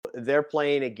they're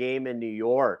playing a game in New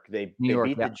York. They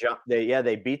beat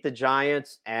they beat the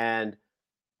Giants, and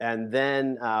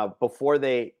then before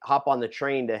they hop on the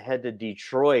train to head to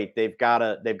Detroit, they've got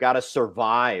to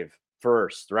survive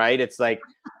first, right? It's like,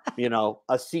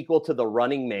 a sequel to The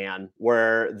Running Man,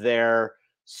 where they're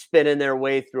spinning their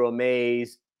way through a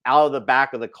maze out of the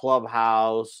back of the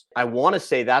clubhouse. I want to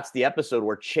say that's the episode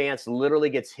where Chance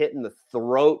literally gets hit in the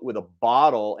throat with a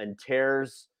bottle and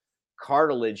tears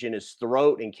cartilage in his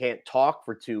throat and can't talk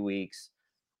for 2 weeks.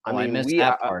 I missed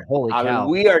that part. Holy cow.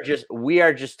 We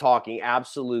are just talking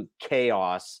absolute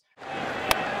chaos.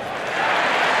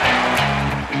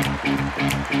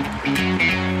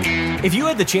 If you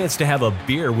had the chance to have a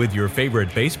beer with your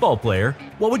favorite baseball player,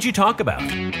 what would you talk about?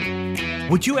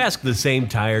 Would you ask the same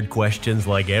tired questions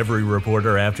like every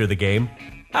reporter after the game?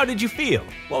 How did you feel?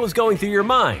 What was going through your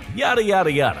mind? Yada,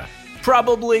 yada, yada.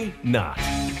 Probably not.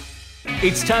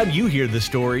 It's time you hear the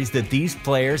stories that these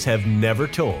players have never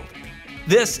told.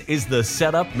 This is the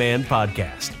Setup Man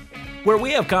Podcast, where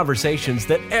we have conversations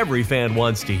that every fan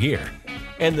wants to hear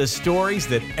and the stories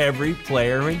that every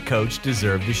player and coach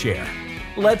deserve to share.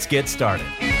 Let's get started.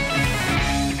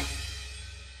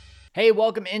 Hey,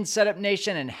 welcome in Setup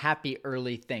Nation and happy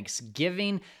early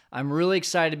Thanksgiving. I'm really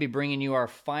excited to be bringing you our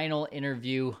final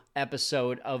interview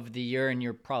episode of the year. And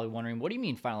you're probably wondering, what do you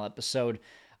mean final episode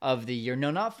of the year?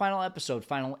 No, not final episode,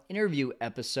 final interview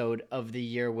episode of the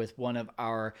year with one of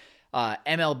our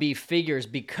MLB figures,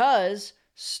 because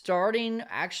starting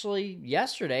actually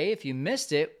yesterday, if you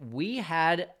missed it, we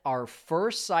had our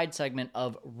first side segment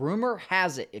of Rumor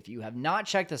Has It. If you have not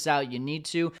checked this out, you need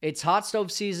to. It's hot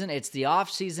stove season. It's the off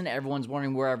season. Everyone's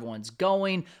wondering where everyone's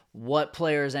going, what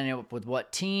players ended up with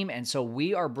what team. And so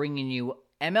we are bringing you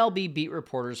MLB beat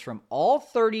reporters from all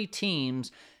 30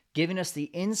 teams, giving us the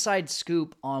inside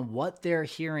scoop on what they're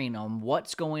hearing, on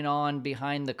what's going on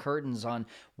behind the curtains, on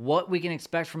what we can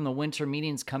expect from the winter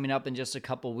meetings coming up in just a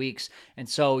couple weeks. And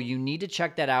so you need to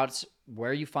check that out. It's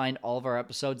where you find all of our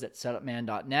episodes at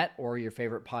setupman.net or your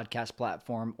favorite podcast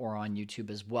platform or on YouTube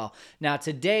as well. Now,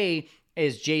 today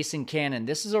is Jason Cannon.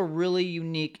 This is a really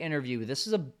unique interview. This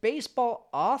is a baseball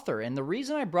author. And the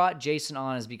reason I brought Jason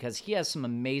on is because he has some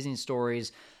amazing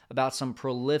stories about some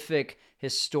prolific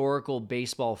historical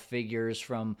baseball figures,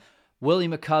 from Willie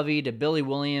McCovey to Billy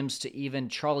Williams to even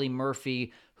Charlie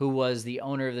Murphy, who was the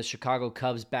owner of the Chicago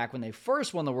Cubs back when they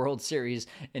first won the World Series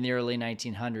in the early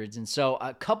 1900s. And so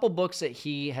a couple books that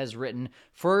he has written.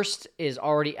 First is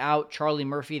already out, Charlie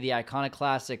Murphy, the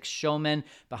Iconoclastic Showman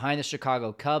Behind the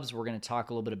Chicago Cubs. We're going to talk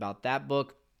a little bit about that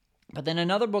book. But then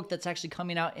another book that's actually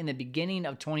coming out in the beginning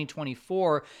of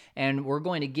 2024, and we're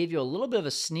going to give you a little bit of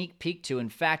a sneak peek to. In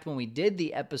fact, when we did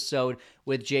the episode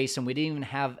with Jason, we didn't even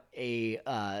have a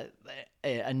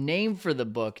name for the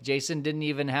book. Jason didn't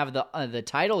even have the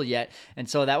title yet, and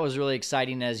so that was really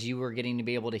exciting, as you were getting to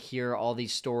be able to hear all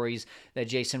these stories that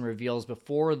Jason reveals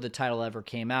before the title ever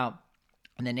came out.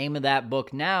 And the name of that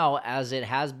book now, as it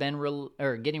has been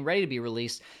getting ready to be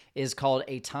released, is called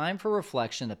A Time for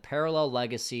Reflection, The Parallel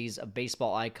Legacies of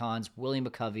Baseball Icons, Willie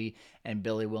McCovey and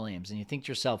Billy Williams. And you think to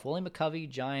yourself, Willie McCovey,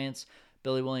 Giants,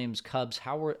 Billy Williams, Cubs,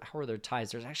 how are their ties?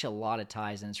 There's actually a lot of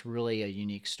ties, and it's really a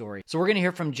unique story. So we're going to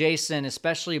hear from Jason,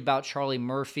 especially about Charlie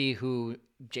Murphy, who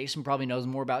Jason probably knows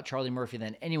more about Charlie Murphy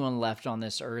than anyone left on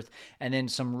this earth, and then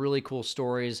some really cool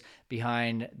stories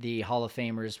behind the Hall of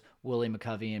Famers, Willie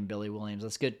McCovey and Billy Williams.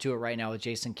 Let's get to it right now with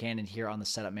Jason Cannon here on the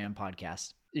Setup Man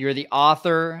Podcast. You're the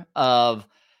author of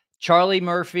Charlie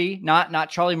Murphy, not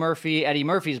Charlie Murphy, Eddie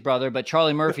Murphy's brother, but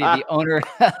Charlie Murphy, the owner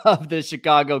of the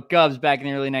Chicago Cubs back in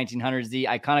the early 1900s, the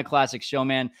Iconoclastic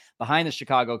Showman Behind the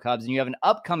Chicago Cubs. And you have an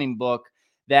upcoming book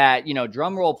that,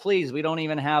 drum roll, please, we don't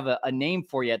even have a name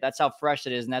for yet. That's how fresh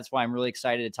it is, and that's why I'm really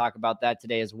excited to talk about that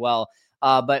today as well.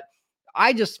 But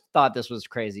I just thought this was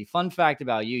crazy. Fun fact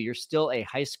about you, you're still a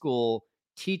high school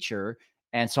teacher.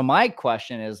 And so my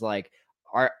question is,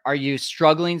 are you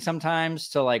struggling sometimes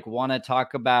to want to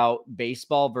talk about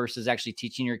baseball versus actually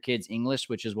teaching your kids English,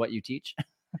 which is what you teach?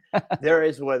 There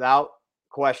is, without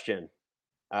question,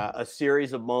 a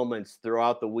series of moments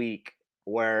throughout the week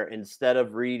where, instead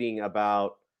of reading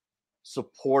about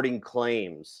supporting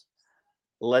claims,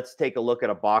 let's take a look at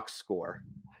a box score.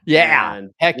 Yeah.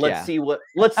 And let's see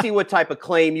what type of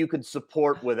claim you can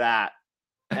support with that.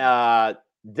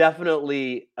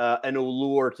 Definitely an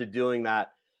allure to doing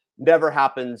that. Never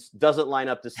happens. Doesn't line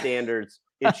up to standards.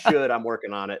 It should. I'm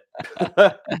working on it.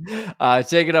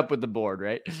 Take it up with the board,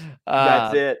 right?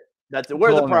 That's it.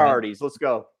 Where are the priorities? Man. Let's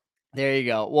go. There you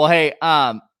go. Well, hey,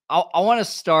 I want to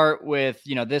start with,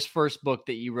 this first book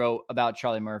that you wrote about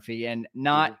Charlie Murphy, and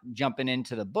not jumping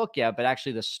into the book yet, but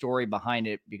actually the story behind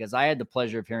it, because I had the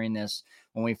pleasure of hearing this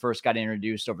when we first got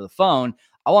introduced over the phone.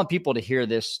 I want people to hear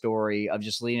this story of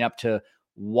just leading up to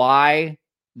why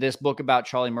this book about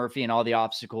Charlie Murphy and all the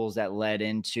obstacles that led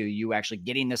into you actually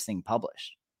getting this thing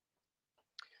published.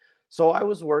 So I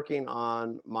was working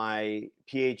on my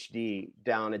PhD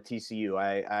down at TCU.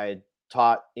 I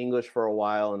taught English for a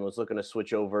while and was looking to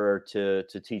switch over to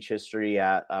teach history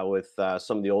with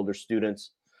some of the older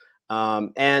students.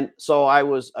 And so I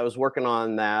was working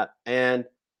on that. And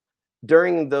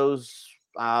during those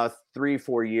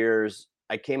 3-4 years,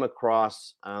 I came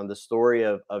across the story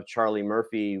of Charlie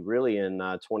Murphy really in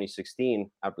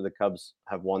 2016 after the Cubs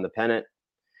have won the pennant.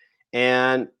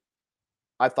 And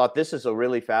I thought, this is a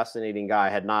really fascinating guy. I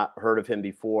had not heard of him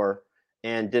before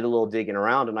and did a little digging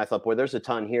around. And I thought, boy, there's a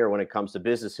ton here when it comes to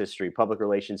business history, public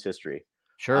relations history,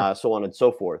 Sure. so on and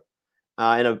so forth.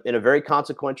 In a very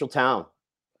consequential town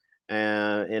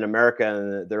in America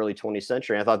in the early 20th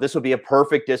century. I thought this would be a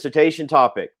perfect dissertation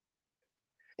topic.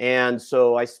 And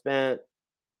so I spent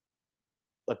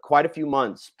quite a few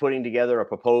months putting together a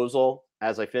proposal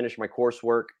as I finished my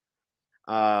coursework.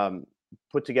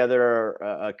 Put together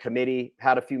a committee,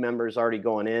 had a few members already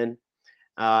going in.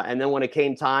 And then when it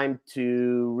came time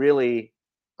to really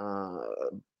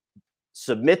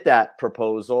submit that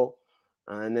proposal,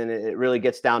 and then it really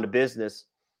gets down to business,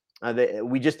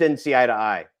 we just didn't see eye to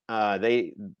eye.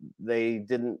 They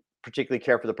didn't particularly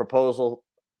care for the proposal.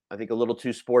 I think a little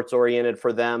too sports oriented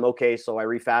for them. Okay, so I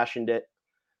refashioned it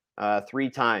 3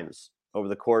 times over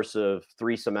the course of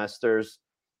 3 semesters.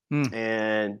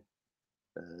 And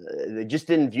they just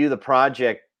didn't view the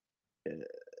project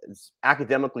as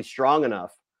academically strong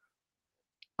enough.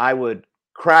 I would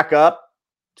crack up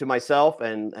to myself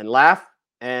and laugh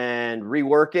and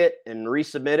rework it and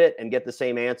resubmit it and get the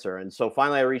same answer. And so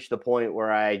finally I reached the point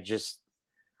where I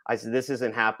said, this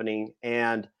isn't happening.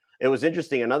 And it was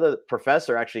interesting. Another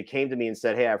professor actually came to me and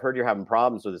said, hey, I've heard you're having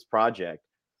problems with this project.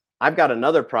 I've got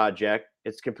another project.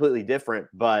 It's completely different,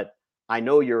 but I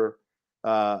know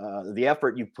the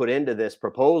effort you've put into this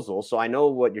proposal, so I know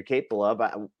what you're capable of.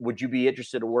 Would you be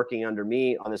interested in working under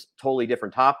me on this totally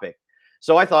different topic?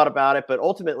 So I thought about it, but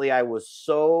ultimately I was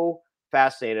so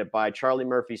fascinated by Charlie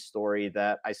Murphy's story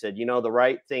that I said, the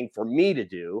right thing for me to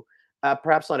do,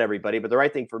 perhaps not everybody, but the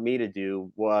right thing for me to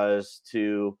do was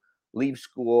to leave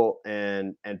school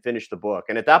and finish the book.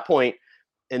 And at that point,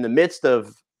 in the midst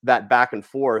of that back and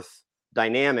forth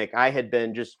dynamic, I had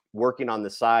been just working on the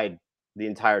side the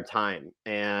entire time.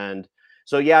 And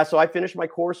so I finished my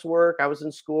coursework. I was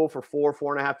in school for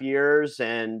 4.5 years,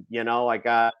 and I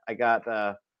got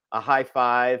a high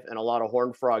five and a lot of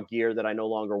Horned Frog gear that I no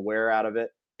longer wear out of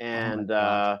it. And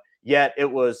yet it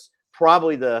was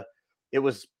probably Kyle,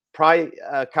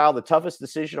 the toughest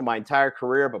decision of my entire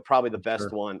career, but probably the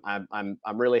best one. I'm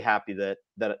really happy that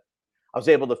I was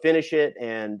able to finish it,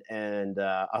 and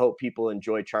I hope people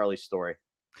enjoy Charlie's story.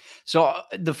 So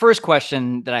the first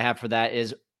question that I have for that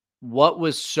is, what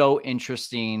was so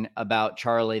interesting about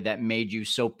Charlie that made you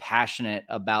so passionate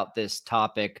about this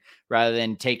topic rather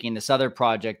than taking this other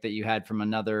project that you had from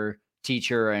another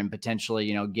teacher and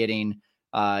potentially, getting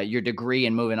your degree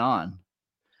and moving on?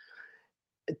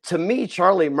 To me,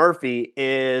 Charlie Murphy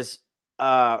is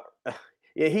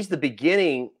he's the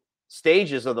beginning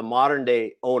stages of the modern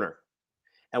day owner.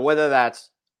 And whether that's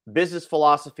business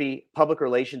philosophy, public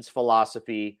relations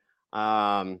philosophy,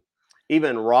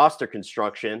 even roster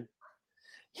construction,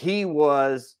 he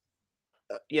was,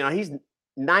 he's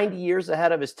 90 years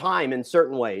ahead of his time in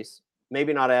certain ways.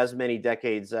 Maybe not as many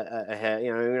decades ahead,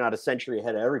 maybe not a century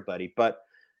ahead of everybody, but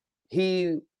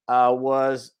he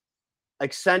was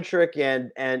eccentric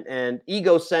and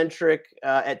egocentric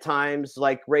at times,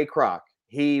 like Ray Kroc.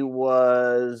 He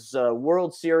was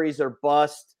World Series or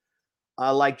bust,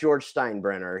 like George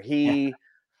Steinbrenner. He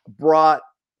brought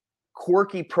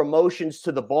quirky promotions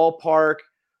to the ballpark.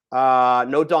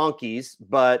 No donkeys,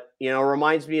 but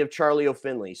reminds me of Charlie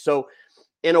O'Finley. So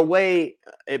in a way,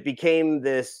 it became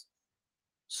this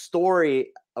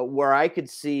story where I could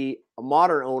see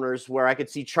modern owners, where I could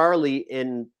see Charlie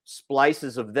in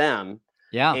splices of them.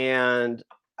 Yeah. And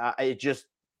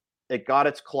it got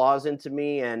its claws into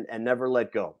me and never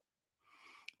let go.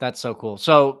 That's so cool.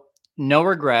 So no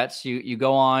regrets. You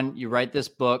go on, you write this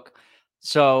book.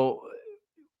 So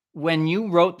when you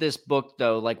wrote this book,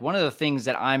 though, like, one of the things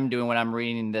that I'm doing when I'm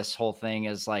reading this whole thing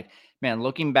is like, man,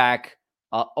 looking back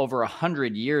over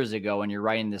 100 years ago when you're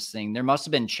writing this thing, there must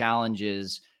have been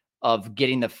challenges of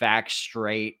getting the facts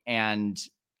straight and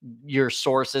your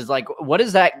sources? Like, what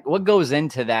is that? What goes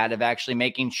into that of actually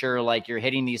making sure like you're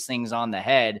hitting these things on the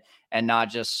head and not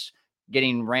just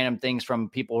getting random things from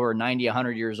people who are 90,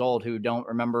 100 years old who don't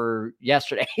remember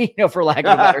yesterday, for lack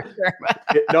of a better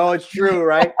term. No, it's true,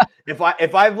 right? If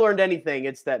I've learned anything,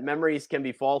 it's that memories can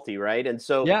be faulty, right? And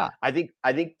so Yeah. I think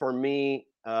for me,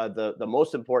 the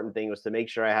most important thing was to make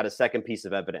sure I had a second piece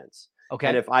of evidence. Okay.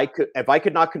 And if I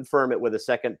could not confirm it with a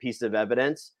second piece of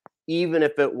evidence, even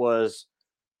if it was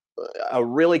a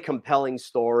really compelling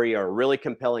story or a really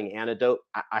compelling anecdote,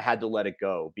 I had to let it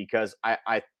go, because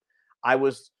I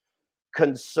was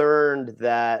concerned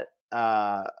that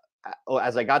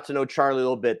as I got to know Charlie a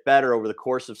little bit better over the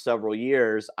course of several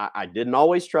years, I didn't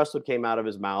always trust what came out of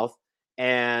his mouth.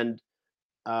 And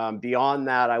beyond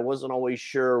that, I wasn't always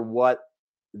sure what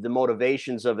the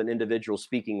motivations of an individual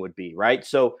speaking would be, right?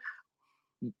 So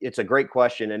it's a great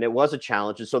question, and it was a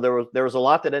challenge. And so there was a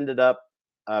lot that ended up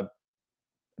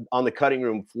on the cutting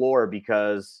room floor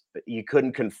because you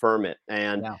couldn't confirm it.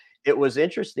 And it was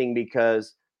interesting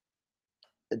because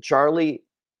Charlie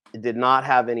did not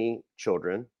have any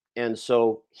children. And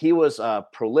so he was a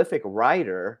prolific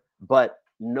writer, but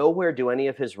nowhere do any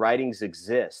of his writings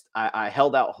exist. I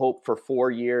held out hope for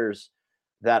 4 years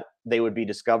that they would be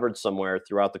discovered somewhere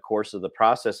throughout the course of the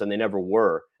process, and they never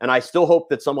were. And I still hope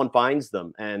that someone finds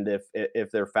them. And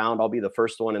if they're found, I'll be the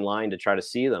first one in line to try to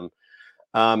see them.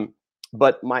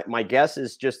 But my guess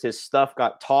is just his stuff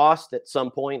got tossed at some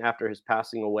point after his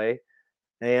passing away.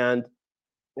 And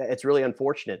it's really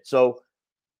unfortunate. So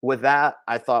with that,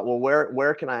 I thought, well,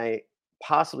 where can I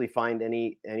possibly find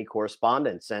any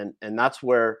correspondence? And that's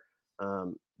where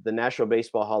the National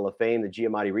Baseball Hall of Fame, the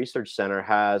Giamatti Research Center,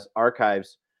 has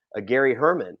archives. Gary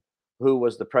Herman, who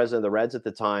was the president of the Reds at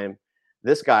the time,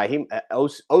 this guy,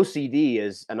 OCD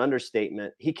is an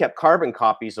understatement. He kept carbon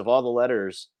copies of all the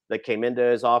letters that came into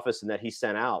his office and that he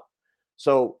sent out.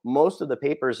 So most of the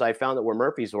papers I found that were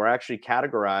Murphy's were actually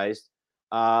categorized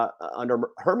under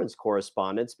Herman's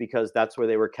correspondence, because that's where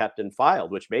they were kept and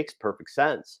filed, which makes perfect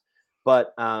sense.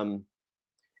 But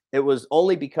it was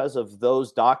only because of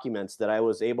those documents that I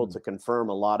was able to confirm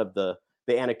a lot of the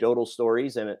anecdotal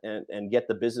stories and get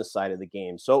the business side of the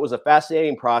game. So it was a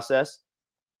fascinating process.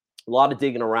 A lot of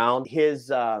digging around. His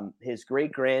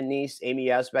great grandniece Amy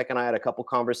Yazbek and I had a couple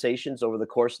conversations over the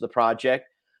course of the project.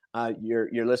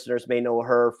 Your listeners may know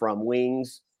her from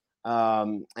Wings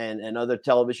and other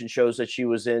television shows that she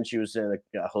was in. She was in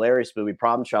a hilarious movie,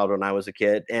 Problem Child, when I was a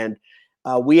kid, and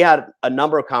we had a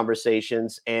number of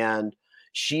conversations. And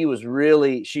she's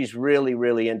really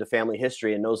into family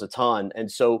history and knows a ton. And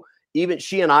so even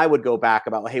she and I would go back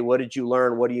about, hey, what did you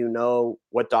learn? What do you know?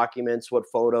 What documents? What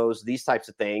photos? These types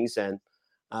of things. And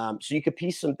so you could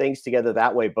piece some things together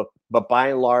that way. But by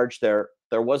and large, there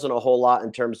wasn't a whole lot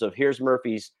in terms of here's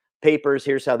Murphy's papers,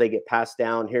 here's how they get passed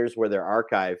down, here's where they're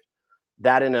archived.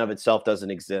 That in and of itself doesn't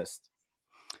exist.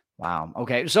 Wow.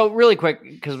 Okay. So really quick,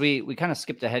 because we kind of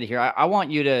skipped ahead here. I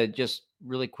want you to just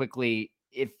really quickly,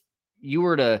 if you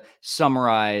were to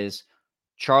summarize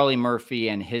Charlie Murphy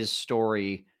and his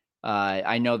story.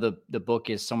 I know the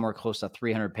book is somewhere close to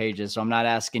 300 pages, so I'm not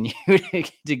asking you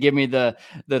to give me the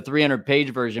 300-page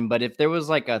version, but if there was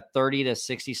like a 30 to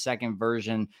 60-second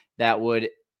version that would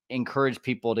encourage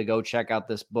people to go check out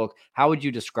this book, how would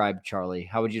you describe Charlie?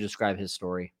 How would you describe his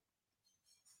story?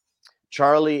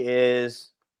 Charlie is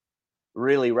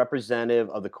really representative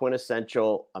of the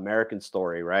quintessential American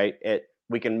story, right?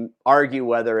 We can argue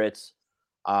whether it's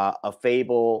a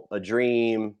fable, a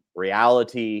dream,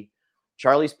 reality.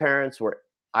 Charlie's parents were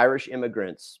Irish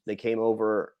immigrants. They came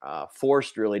over,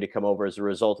 forced really to come over as a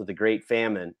result of the Great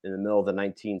Famine in the middle of the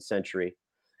 19th century.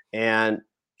 And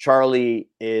Charlie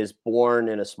is born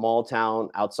in a small town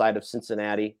outside of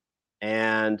Cincinnati,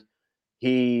 and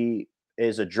he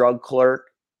is a drug clerk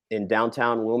in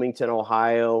downtown Wilmington,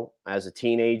 Ohio as a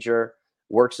teenager,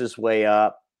 works his way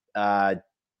up,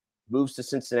 moves to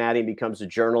Cincinnati and becomes a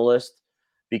journalist,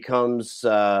 becomes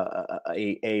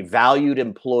a valued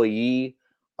employee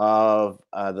of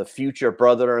the future half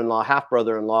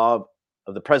brother-in-law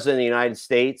of the president of the United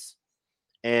States.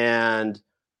 And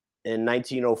in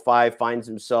 1905 finds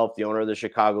himself the owner of the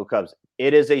Chicago Cubs.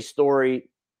 It is a story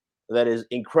that is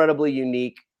incredibly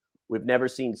unique. We've never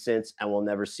seen since, and we'll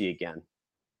never see again.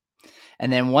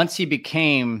 And then once he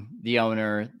became the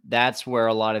owner, that's where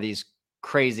a lot of these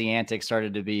crazy antics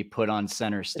started to be put on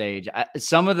center stage.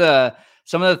 Some of the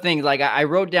things, like I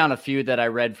wrote down a few that I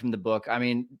read from the book. I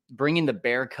mean, bringing the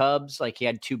bear cubs, like he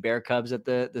had 2 bear cubs at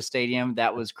the stadium.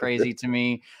 That was crazy to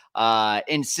me.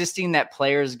 Insisting that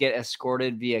players get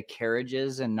escorted via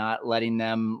carriages and not letting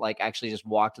them like actually just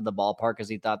walk to the ballpark because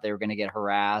he thought they were going to get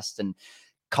harassed, and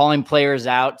calling players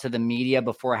out to the media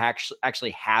before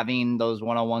actually having those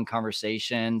one-on-one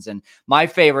conversations. And my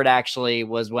favorite actually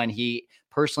was when he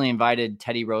personally invited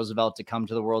Teddy Roosevelt to come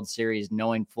to the World Series,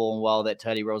 knowing full and well that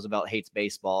Teddy Roosevelt hates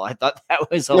baseball. I thought that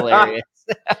was hilarious.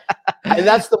 And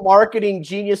that's the marketing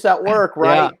genius at work,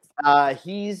 right? Yeah.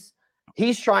 He's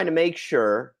trying to make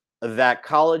sure that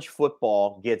college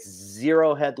football gets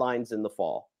 0 headlines in the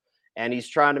fall. And he's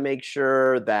trying to make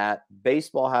sure that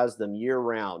baseball has them year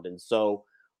round. And so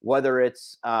whether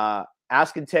it's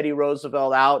asking Teddy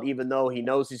Roosevelt out, even though he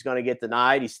knows he's going to get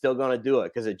denied, he's still going to do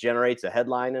it because it generates a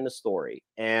headline and a story.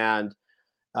 And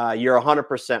you're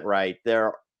 100% right. There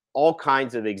are all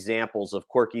kinds of examples of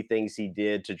quirky things he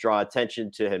did to draw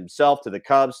attention to himself, to the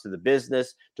Cubs, to the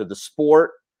business, to the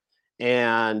sport.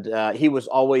 And he was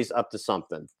always up to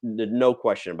something. No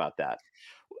question about that.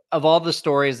 Of all the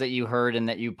stories that you heard and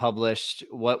that you published,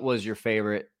 what was your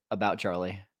favorite about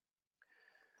Charlie?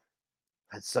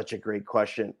 That's such a great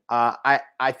question. I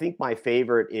think my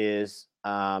favorite is,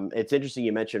 it's interesting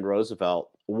you mentioned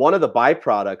Roosevelt. One of the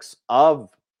byproducts of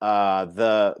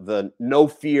the no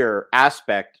fear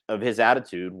aspect of his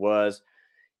attitude was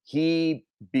he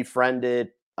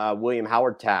befriended William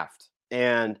Howard Taft,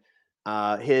 and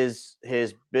his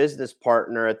business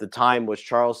partner at the time was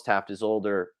Charles Taft, his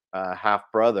older half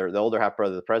brother, the older half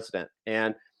brother of the president.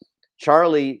 And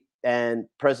Charlie and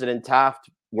President Taft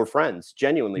were friends,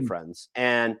 genuinely friends.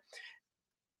 And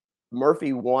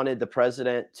Murphy wanted the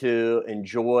president to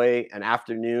enjoy an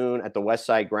afternoon at the West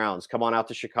Side grounds. Come on out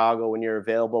to Chicago when you're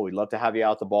available. We'd love to have you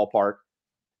out at the ballpark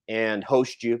and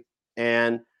host you.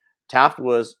 And Taft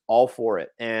was all for it.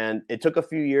 And it took a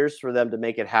few years for them to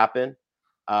make it happen.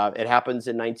 It happens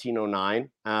in 1909,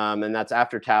 and that's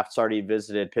after Taft's already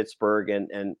visited Pittsburgh,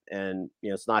 and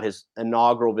it's not his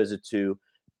inaugural visit to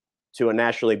a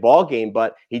National League ball game,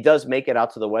 but he does make it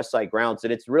out to the West Side grounds,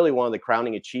 and it's really one of the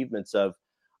crowning achievements of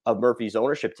Murphy's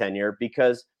ownership tenure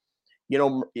because,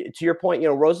 to your point,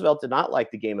 Roosevelt did not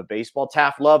like the game of baseball.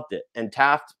 Taft loved it, and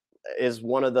Taft is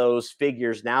one of those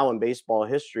figures now in baseball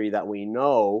history that we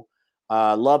know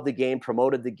loved the game,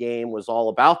 promoted the game, was all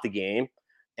about the game.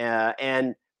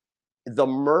 And the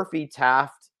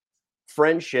Murphy-Taft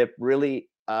friendship really,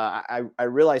 I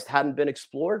realized hadn't been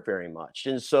explored very much.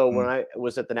 And so when I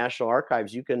was at the National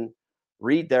Archives, you can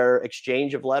read their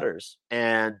exchange of letters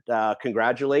and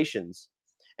congratulations.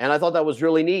 And I thought that was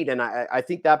really neat. And I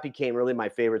think that became really my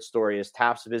favorite story is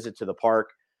Taft's visit to the park,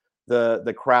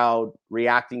 the crowd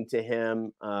reacting to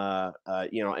him,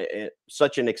 in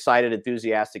such an excited,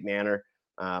 enthusiastic manner.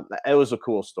 It was a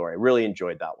cool story. Really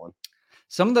enjoyed that one.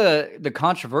 Some of the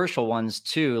controversial ones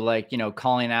too, like,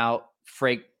 calling out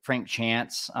Frank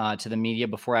Chance to the media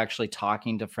before actually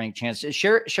talking to Frank Chance.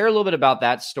 Share a little bit about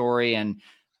that story and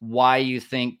why you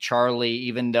think Charlie,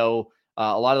 even though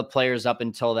a lot of the players up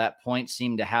until that point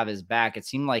seemed to have his back, it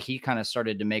seemed like he kind of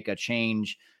started to make a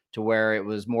change to where it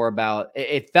was more about,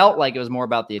 it felt like it was more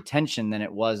about the attention than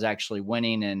it was actually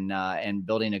winning and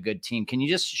building a good team. Can you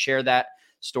just share that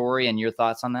story and your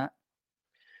thoughts on that?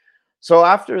 So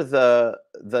after the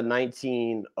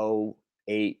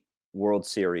 1908 World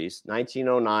Series,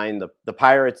 1909, the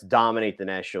Pirates dominate the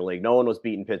National League. No one was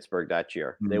beating Pittsburgh that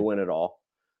year. They win it all.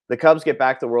 The Cubs get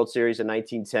back to the World Series in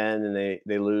 1910, and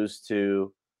they lose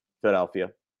to Philadelphia.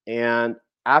 And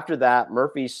after that,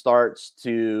 Murphy starts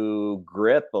to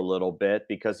grip a little bit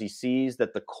because he sees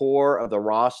that the core of the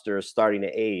roster is starting to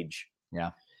age.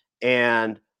 Yeah.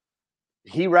 And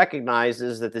he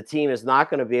recognizes that the team is not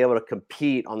going to be able to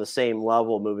compete on the same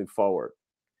level moving forward.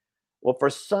 Well, for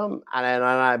some, and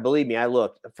I believe me, I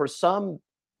looked, for some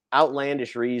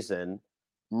outlandish reason,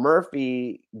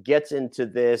 Murphy gets into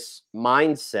this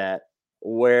mindset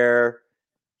where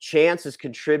chance is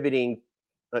contributing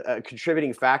a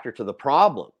contributing factor to the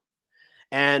problem.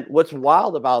 And what's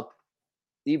wild about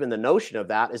even the notion of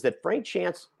that is that Frank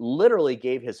Chance literally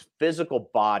gave his physical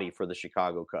body for the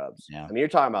Chicago Cubs. Yeah. I mean, you're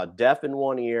talking about deaf in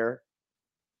one ear,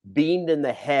 beamed in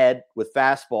the head with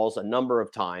fastballs a number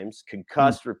of times,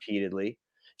 concussed repeatedly.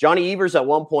 Johnny Evers at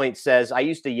one point says, I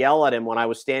used to yell at him when I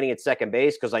was standing at second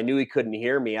base because I knew he couldn't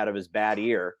hear me out of his bad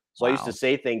ear. So I used to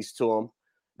say things to him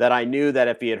that I knew that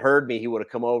if he had heard me, he would have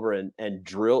come over and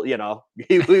drill,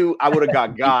 I would have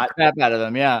got crap out of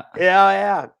him. Yeah.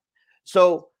 Yeah.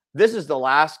 So this is the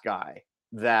last guy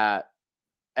that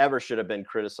ever should have been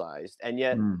criticized. And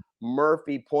yet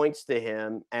Murphy points to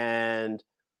him and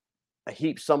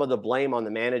heaps some of the blame on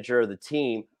the manager of the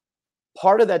team.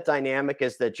 Part of that dynamic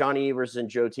is that Johnny Evers and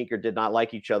Joe Tinker did not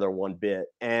like each other one bit.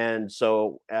 And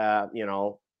so,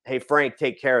 hey, Frank,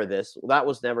 take care of this. Well, that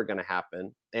was never going to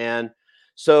happen. And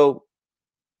so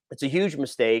It's a huge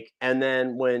mistake. And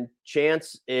then when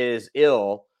Chance is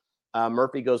ill,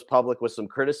 Murphy goes public with some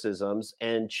criticisms,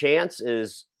 and Chance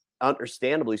is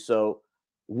understandably so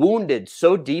wounded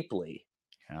so deeply,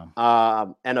 Yeah.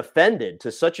 and offended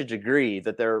to such a degree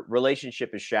that their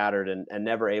relationship is shattered and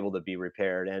never able to be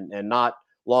repaired. And not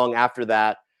long after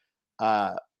that,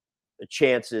 uh,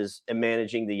 Chance is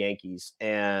managing the Yankees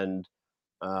and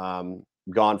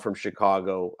gone from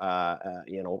Chicago,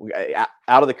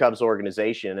 out of the Cubs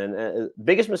organization. And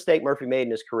biggest mistake Murphy made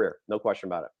in his career, no question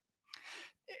about it.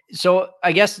 So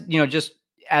I guess, just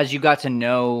as you got to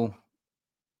know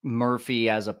Murphy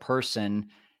as a person,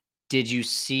 did you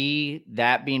see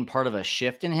that being part of a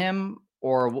shift in him?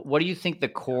 Or what do you think the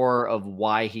core of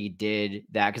why he did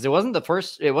that? Because it wasn't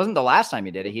the last time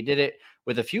he did it. He did it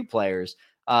with a few players,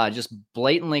 just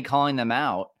blatantly calling them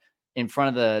out in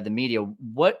front of the media.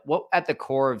 What at the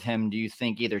core of him do you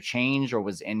think either changed or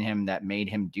was in him that made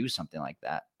him do something like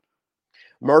that?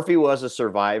 Murphy was a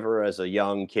survivor as a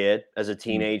young kid, as a Mm,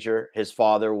 teenager. His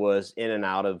father was in and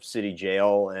out of city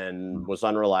jail and mm, was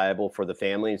unreliable for the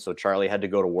family. And so Charlie had to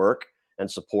go to work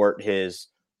and support his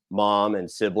mom and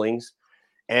siblings.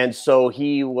 And so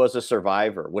he was a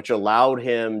survivor, which allowed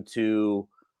him to,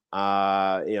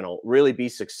 really be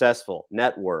successful,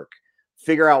 network,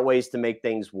 figure out ways to make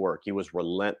things work. He was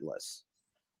relentless.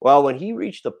 Well, when he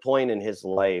reached a point in his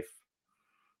life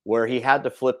where he had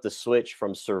to flip the switch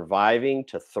from surviving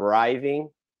to thriving,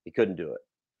 he couldn't do it.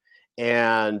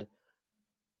 And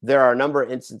there are a number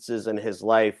of instances in his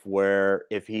life where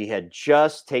if he had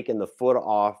just taken the foot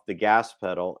off the gas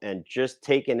pedal and just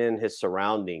taken in his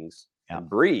surroundings yeah. and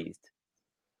breathed,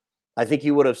 I think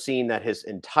you would have seen that his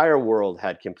entire world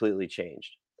had completely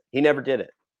changed. He never did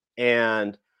it.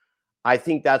 And I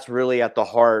think that's really at the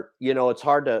heart. It's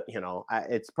hard to,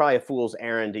 it's probably a fool's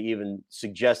errand to even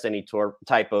suggest any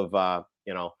type of,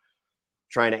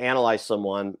 trying to analyze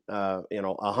someone,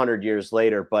 100 years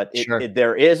later. But Sure.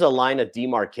 there is a line of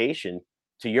demarcation,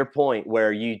 to your point,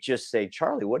 where you just say,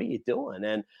 Charlie, what are you doing?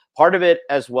 And part of it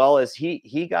as well is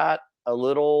he got a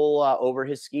little over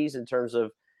his skis in terms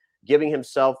of giving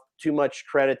himself too much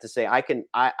credit to say,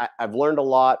 I've learned a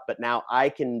lot, but now I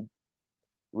can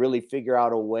really figure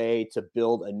out a way to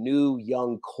build a new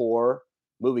young core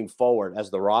moving forward as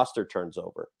the roster turns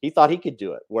over. He thought he could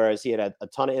do it, whereas he had a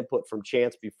ton of input from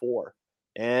Chance before,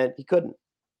 and he couldn't.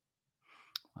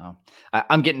 Wow.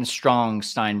 I'm getting strong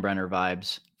Steinbrenner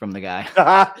vibes from the guy.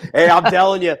 Hey, I'm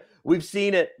telling you, we've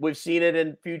seen it. We've seen it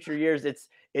in future years.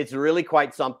 It's really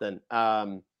quite something.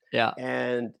 Yeah.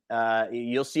 And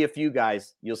you'll see a few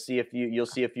guys. You'll see a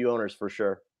few owners for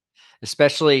sure.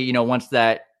 Especially, once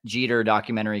that Jeter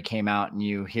documentary came out and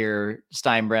you hear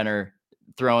Steinbrenner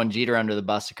throwing Jeter under the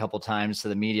bus a couple times to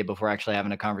the media before actually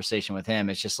having a conversation with him.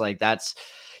 It's just like,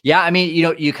 yeah, I mean,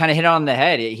 you kind of hit it on the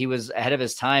head. He was ahead of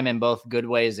his time in both good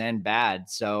ways and bad.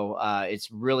 So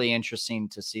it's really interesting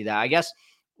to see that. I guess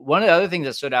one of the other things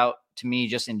that stood out to me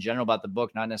just in general about the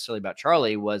book, not necessarily about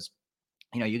Charlie, was,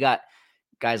 you got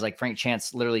guys like Frank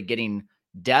Chance literally getting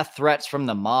death threats from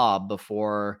the mob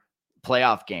before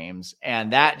playoff games.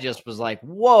 And that just was like,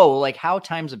 whoa, like how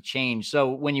times have changed.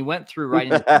 So when you went through writing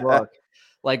this book,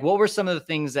 like what were some of the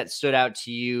things that stood out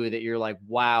to you that you're like,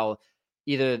 wow,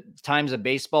 either times of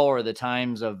baseball or the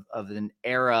times of an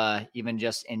era, even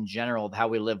just in general, of how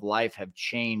we live life have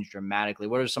changed dramatically?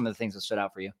 What are some of the things that stood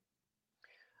out for you?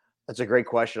 That's a great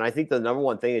question. I think the number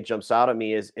one thing that jumps out at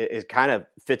me is it kind of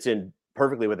fits in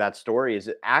perfectly with that story is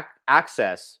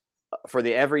access for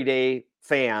the everyday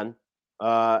fan,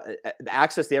 the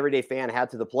access the everyday fan had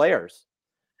to the players.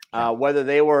 Yeah. Whether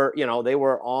they were, they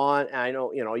were on. I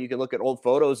know, you can look at old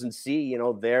photos and see,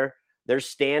 they're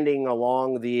standing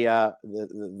along the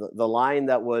line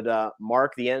that would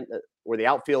mark the end where the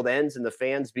outfield ends and the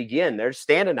fans begin. They're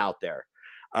standing out there.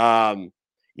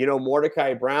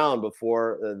 Mordecai Brown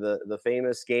before the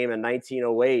famous game in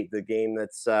 1908, the game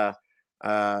that's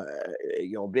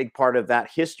big part of that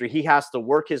history. He has to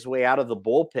work his way out of the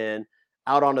bullpen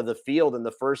out onto the field in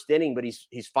the first inning, but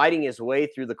he's fighting his way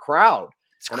through the crowd.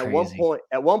 It's And crazy.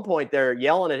 at one point, they're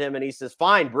yelling at him, and he says,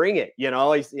 "Fine, bring it."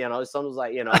 Someone's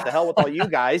like, "To hell with all you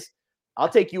guys. I'll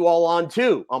take you all on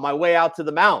too on my way out to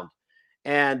the mound."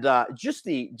 And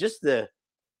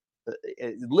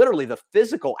literally the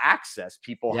physical access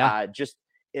people had just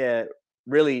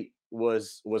really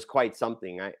was quite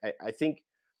something. I think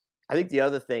the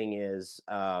other thing is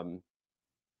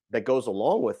that goes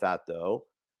along with that, though,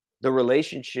 the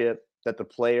relationship that the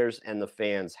players and the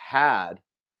fans had.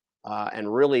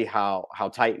 And really how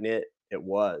tight knit it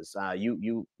was.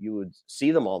 You would see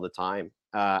them all the time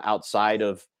outside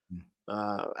the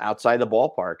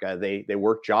ballpark. They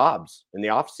work jobs in the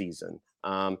off season.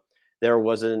 There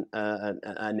was an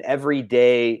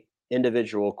everyday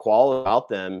individual quality about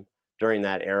them during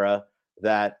that era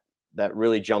that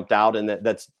really jumped out, and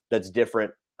that's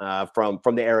different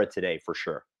from the era today for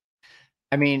sure.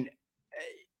 I mean,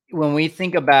 when we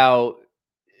think about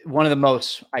one of the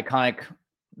most iconic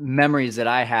memories that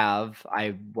I have,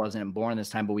 I wasn't born this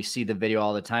time, but we see the video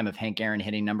all the time of Hank Aaron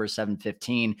hitting number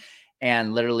 715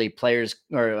 and literally players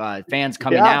or fans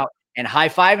coming Yeah, out and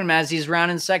high-fiving him as he's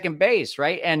rounding second base,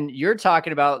 right? And you're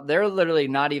talking about they're literally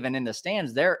not even in the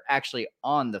stands. They're actually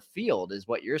on the field is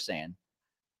what you're saying.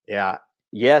 yeah.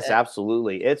 Yes, Eh,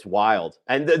 absolutely. It's wild.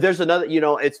 And there's another,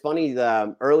 it's funny.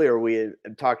 Earlier we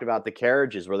had talked about the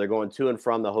carriages where they're going to and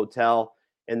from the hotel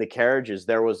in the carriages.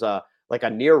 There was like a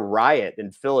near riot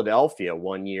in Philadelphia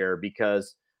one year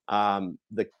because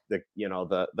the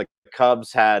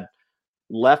Cubs had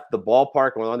left the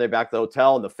ballpark and were on their way back to the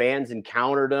hotel, and the fans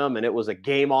encountered them, and it was a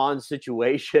game on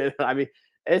situation. I mean,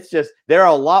 it's just there are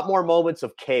a lot more moments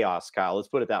of chaos, Kyle. Let's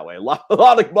put it that way. A lot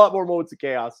more moments of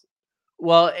chaos.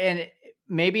 Well, and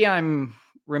maybe I'm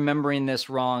remembering this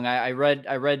wrong. I read,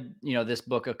 this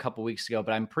book a couple weeks ago,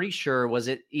 but I'm pretty sure was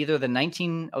it either the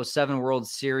 1907 World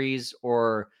Series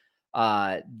or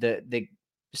the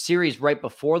series right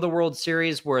before the World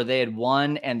Series where they had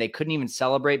won and they couldn't even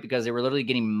celebrate because they were literally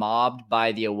getting mobbed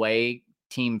by the away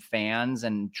team fans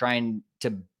and trying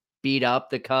to beat up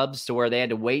the Cubs to where they had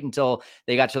to wait until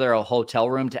they got to their hotel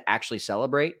room to actually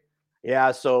celebrate.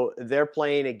 Yeah, so they're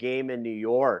playing a game in New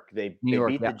York. They New they York,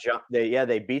 beat yeah. the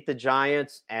they beat the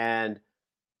Giants, and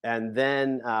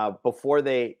then before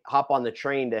they hop on the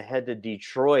train to head to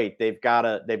Detroit, they've got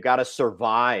to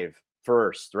survive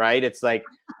first, right? It's like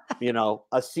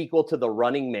a sequel to The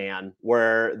Running Man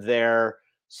where they're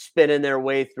spinning their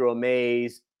way through a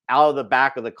maze out of the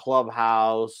back of the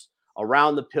clubhouse,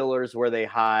 around the pillars where they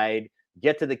hide,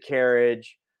 get to the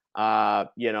carriage. Uh,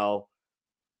 you know,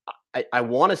 I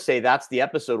want to say that's the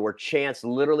episode where Chance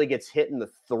literally gets hit in the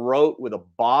throat with a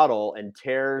bottle and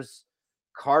tears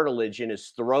cartilage in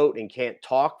his throat and can't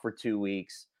talk for 2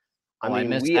 weeks. I Oh, I mean,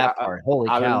 missed we that are. part. Holy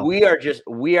I mean, cow.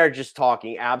 we are just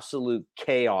talking absolute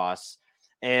chaos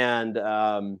and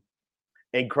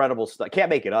incredible stuff. Can't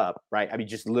make it up, right? I mean,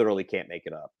 just literally can't make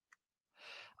it up.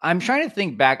 I'm trying to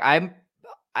think back.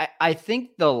 I think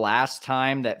the last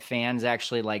time that fans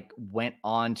actually like went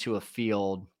onto a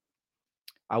field,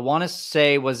 I want to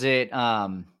say was it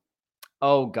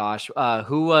oh gosh,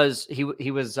 who was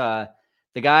he was the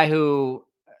guy who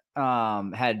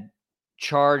had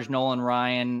charged Nolan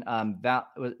Ryan Oh,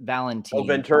 Valentine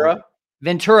Ventura.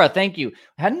 Ventura, thank you.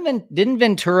 Didn't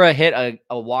Ventura hit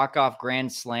a walk-off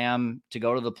grand slam to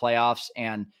go to the playoffs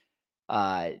and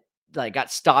uh, like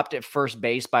got stopped at first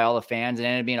base by all the fans and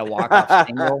ended up being a walk-off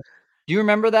single. Do you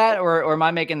remember that or am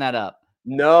I making that up?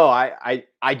 No, I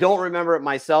don't remember it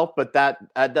myself, but that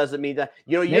doesn't mean that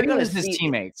you're Maybe it gonna was his see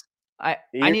teammates. I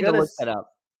you're need to gonna look that up.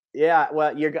 Yeah,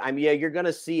 well, you're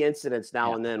gonna see incidents now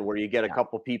Yeah, and then where you get a yeah,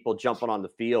 couple people jumping on the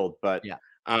field, but yeah.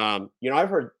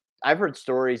 I've heard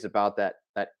stories about that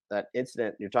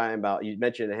incident you're talking about. You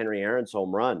mentioned Henry Aaron's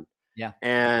home run, Yeah.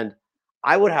 and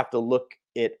I would have to look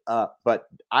it up, but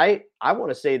I want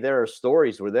to say there are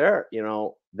stories where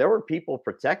there were people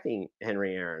protecting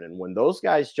Henry Aaron, and when those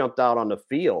guys jumped out on the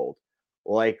field,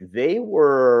 like they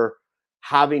were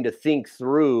having to think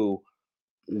through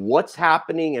what's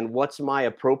happening and what's my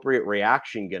appropriate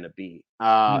reaction going to be,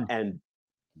 Mm. and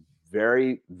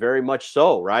very very much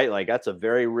so, right? Like that's a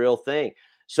very real thing.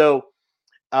 So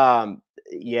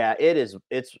yeah,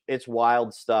 it's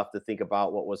wild stuff to think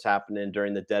about what was happening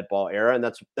during the dead ball era, and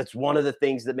that's one of the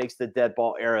things that makes the dead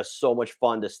ball era so much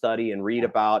fun to study and read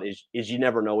about is you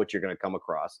never know what you're going to come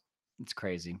across. It's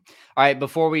crazy. All right,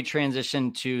 before we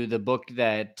transition to the book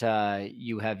that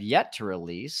you have yet to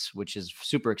release, which is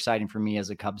super exciting for me as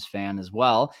a Cubs fan as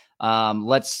well,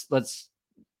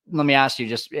 let me ask you: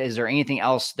 just is there anything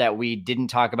else that we didn't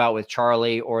talk about with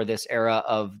Charlie or this era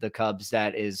of the Cubs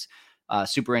that is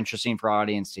super interesting for our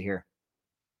audience to hear?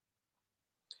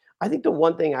 I think the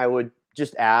one thing I would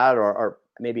just add or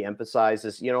maybe emphasize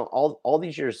is all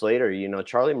these years later,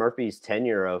 Charlie Murphy's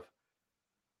tenure of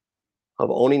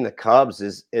owning the Cubs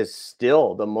is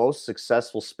still the most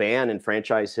successful span in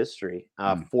franchise history.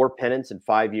 Mm. 4 pennants in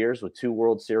 5 years with 2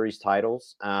 World Series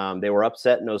titles. They were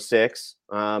upset in '06.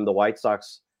 The White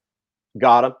Sox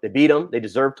got them. They beat them. They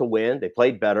deserved to win. They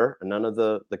played better, and none of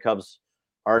the Cubs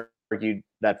argued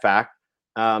that fact.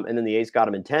 And then the A's got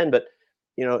them in 10. But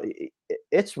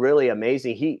it's really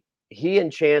amazing. He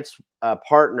and Chance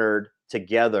partnered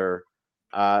together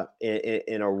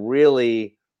in a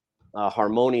really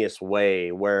harmonious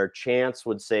way where Chance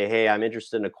would say, "Hey, I'm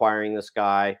interested in acquiring this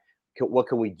guy. What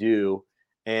can we do?"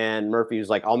 And Murphy was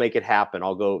like, I'll make it happen.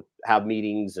 I'll go have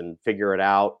meetings and figure it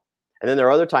out. And then there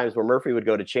are other times where Murphy would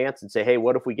go to Chance and say, hey,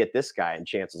 what if we get this guy? And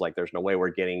Chance is like, there's no way we're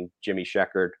getting Jimmy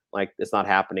Sheckard. Like, it's not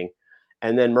happening.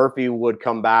 And then Murphy would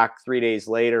come back 3 days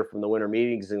later from the winter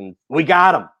meetings and we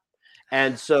got him.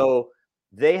 And so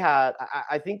they had,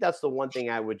 I think that's the one thing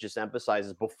I would just emphasize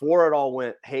is before it all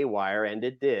went haywire, and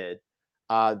it did,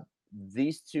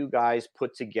 these two guys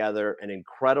put together an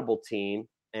incredible team.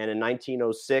 And in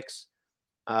 1906,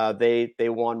 they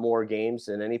won more games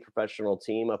than any professional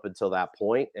team up until that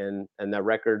point, and that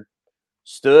record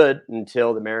stood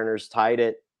until the Mariners tied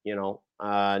it,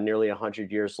 nearly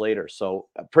 100 years later. So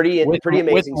pretty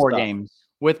amazing with more stuff. games.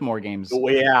 With more games. Oh,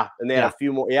 yeah, and they had a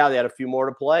few more. Yeah, they had a few more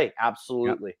to play.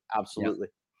 Absolutely, absolutely.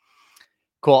 Yep.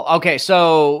 Cool. Okay,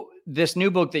 so this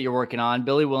new book that you're working on,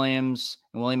 Billy Williams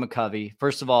and Willie McCovey.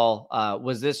 First of all,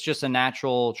 was this just a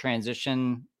natural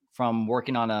transition from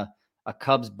working on a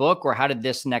Cubs book, or how did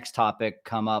this next topic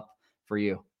come up for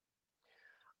you?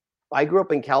 I grew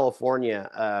up in California,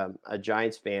 a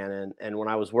Giants fan, and when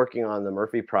I was working on the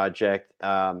Murphy project,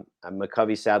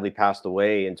 McCovey sadly passed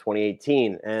away in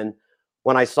 2018. And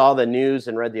when I saw the news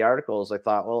and read the articles, I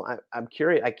thought, well, I'm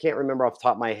curious. I can't remember off the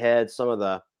top of my head some of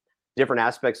the different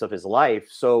aspects of his life.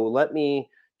 So let me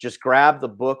just grab the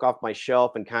book off my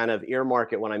shelf and kind of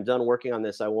earmark it. When I'm done working on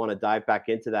this, I want to dive back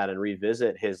into that and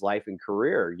revisit his life and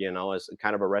career, as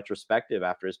kind of a retrospective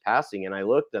after his passing. And I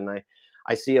looked and I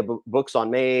see books on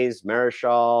Mays,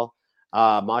 Marichal,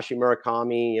 Mashi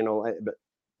Murakami,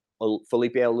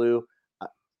 Felipe Alou,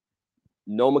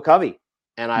 no McCovey.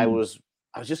 And I was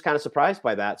just kind of surprised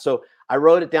by that. So I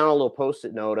wrote it down on a little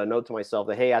Post-it note, a note to myself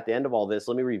that, hey, at the end of all this,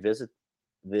 let me revisit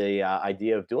the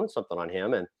idea of doing something on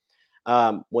him.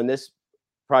 And when this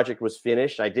project was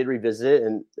finished, I did revisit it.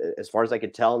 And as far as I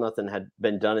could tell, nothing had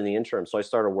been done in the interim. So I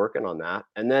started working on that.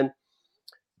 And then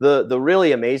the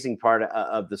really amazing part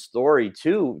of the story,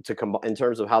 too, in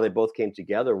terms of how they both came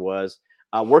together was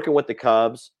working with the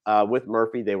Cubs, with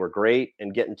Murphy. They were great,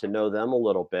 and getting to know them a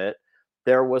little bit.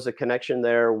 There was a connection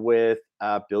there with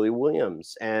Billy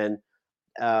Williams and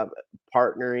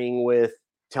partnering with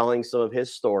telling some of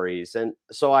his stories. And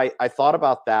so I thought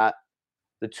about that,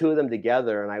 the two of them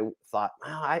together. And I thought,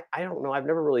 wow, I don't know. I've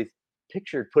never really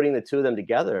pictured putting the two of them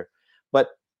together. But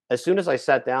as soon as I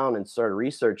sat down and started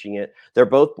researching it, they're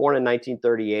both born in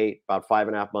 1938, about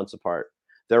 5.5 months apart.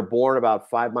 They're born about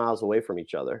 5 miles away from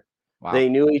each other. Wow. They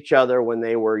knew each other when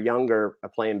they were younger,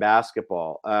 playing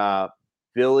basketball.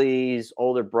 Billy's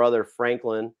older brother,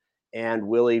 Franklin, and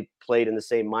Willie played in the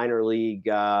same minor league,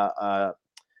 the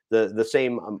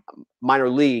same minor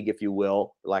league, if you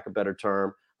will, for lack of a better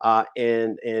term,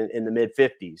 in the mid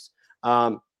 50s.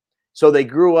 So they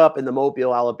grew up in the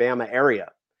Mobile, Alabama area.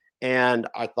 And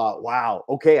I thought, wow,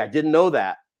 okay, I didn't know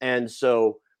that. And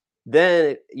so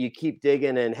then you keep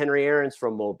digging, and Henry Aaron's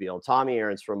from Mobile, Tommy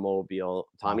Aaron's from Mobile,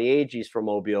 Tommy Agee's from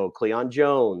Mobile, Cleon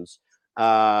Jones,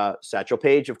 Satchel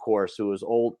Paige, of course, who was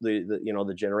old,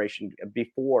 the generation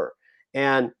before.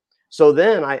 And so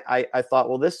then I thought,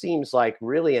 well, this seems like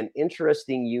really an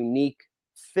interesting, unique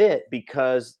fit,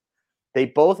 because they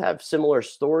both have similar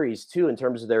stories too in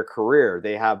terms of their career.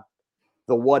 They have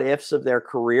the what ifs of their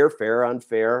career, fair,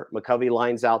 unfair. McCovey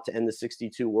lines out to end the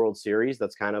 62 World Series.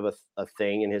 That's kind of a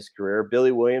thing in his career.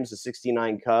 Billy Williams, the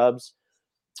 69 Cubs.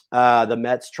 The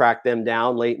Mets track them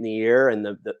down late in the year, and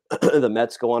the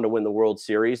Mets go on to win the World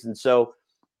Series. And so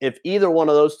if either one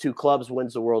of those two clubs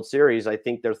wins the World Series, I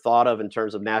think they're thought of in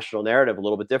terms of national narrative a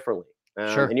little bit differently.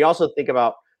 Sure. And you also think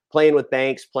about playing with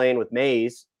Banks, playing with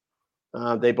Mays.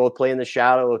 They both play in the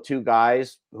shadow of two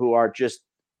guys who are just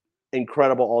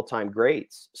incredible all-time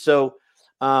greats. So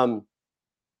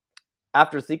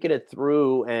after thinking it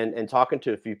through and talking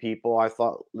to a few people, I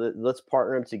thought, let's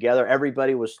partner them together.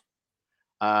 Everybody was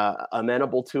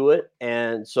amenable to it.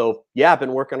 And so, yeah, I've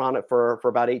been working on it for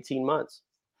about 18 months.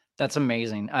 That's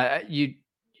amazing.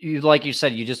 You like you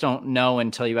said, you just don't know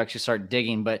until you actually start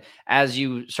digging. But as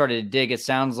you started to dig, it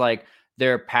sounds like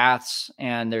their paths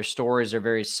and their stories are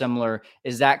very similar.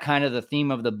 Is that kind of the theme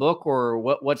of the book, or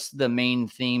what's the main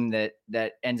theme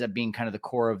that ends up being kind of the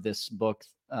core of this book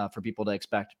for people to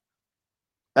expect?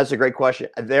 That's a great question.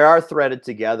 They are threaded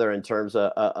together in terms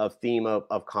of theme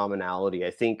of commonality.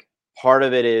 I think part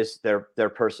of it is their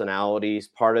personalities.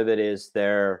 Part of it is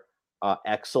their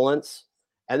excellence.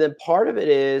 And then part of it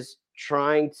is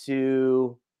trying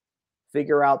to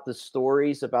figure out the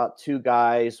stories about two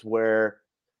guys where,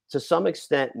 to some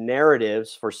extent,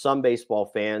 narratives for some baseball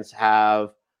fans have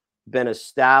been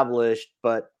established,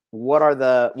 but what are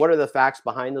the facts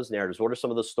behind those narratives? What are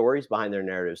some of the stories behind their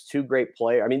narratives? Two great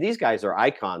players. I mean, these guys are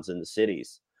icons in the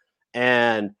cities,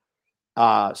 and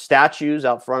statues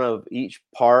out front of each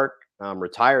park,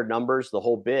 retired numbers, the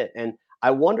whole bit. And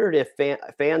I wondered if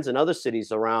fans in other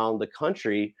cities around the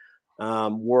country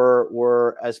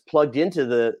were as plugged into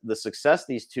the success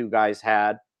these two guys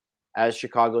had as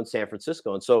Chicago and San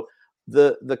Francisco. And so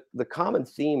the common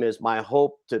theme is my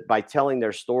hope by telling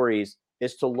their stories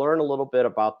is to learn a little bit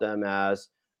about them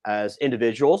as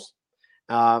individuals,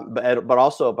 but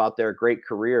also about their great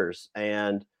careers.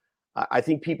 And I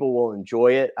think people will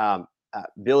enjoy it.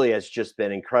 Billy has just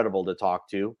been incredible to talk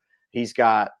to. He's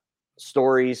got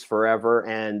stories forever,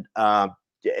 and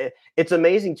it's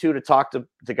amazing too to talk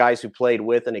to guys who played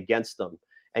with and against them,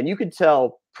 and you can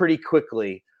tell pretty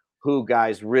quickly who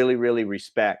guys really, really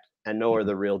respect and know are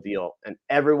the real deal. And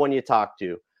everyone you talk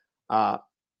to,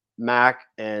 Mac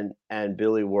and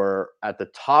Billy were at the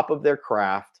top of their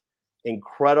craft,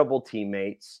 incredible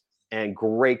teammates, and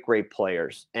great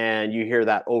players. And you hear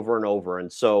that over and over.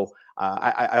 And so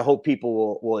I hope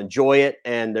people will enjoy it.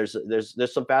 And there's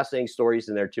some fascinating stories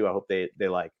in there too. I hope they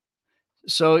like.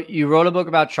 So you wrote a book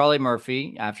about Charlie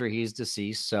Murphy after he's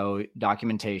deceased. So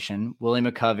documentation, Willie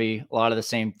McCovey, a lot of the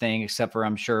same thing, except for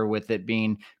I'm sure with it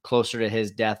being closer to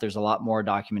his death, there's a lot more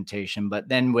documentation. But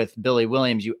then with Billy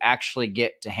Williams, you actually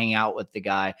get to hang out with the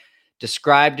guy.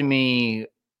 Describe to me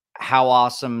how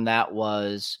awesome that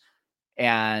was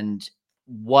and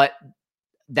what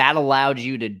that allowed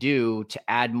you to do to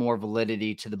add more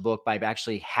validity to the book by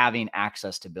actually having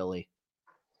access to Billy.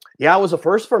 Yeah, it was a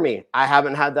first for me. I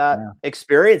haven't had that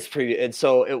experience previous, and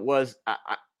so it was.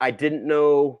 I didn't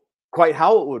know quite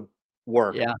how it would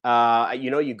work. Yeah.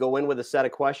 You go in with a set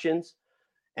of questions,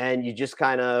 and you just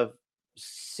kind of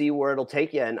see where it'll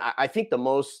take you. And I think the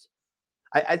most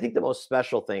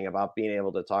special thing about being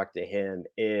able to talk to him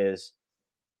is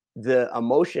the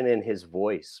emotion in his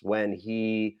voice when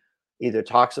he either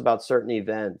talks about certain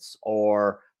events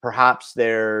or perhaps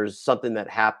there's something that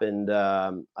happened.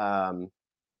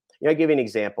 I'll give you an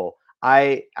example.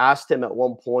 I asked him at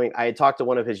one point, I had talked to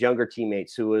one of his younger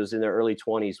teammates who was in their early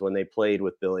 20s when they played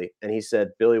with Billy. And he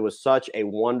said, Billy was such a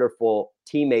wonderful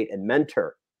teammate and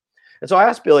mentor. And so I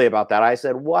asked Billy about that. I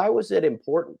said, why was it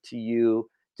important to you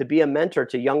to be a mentor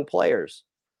to young players?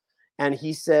 And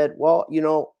he said, well,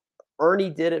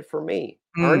 Ernie did it for me.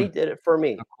 Ernie did it for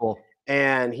me. Oh, cool.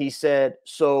 And he said,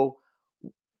 so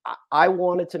I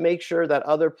wanted to make sure that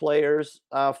other players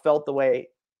felt the way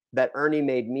that Ernie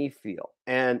made me feel.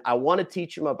 And I want to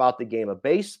teach them about the game of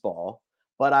baseball,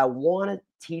 but I want to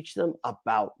teach them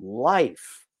about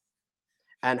life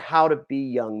and how to be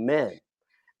young men.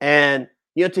 And,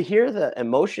 to hear the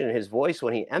emotion in his voice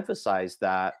when he emphasized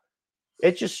that,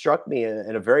 it just struck me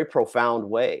in a very profound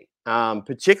way.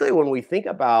 Particularly when we think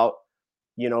about,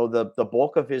 the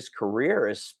bulk of his career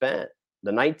is spent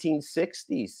the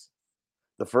 1960s,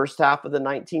 the first half of the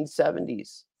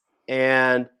 1970s.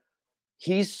 And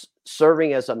he's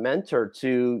serving as a mentor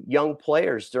to young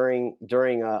players during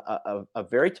a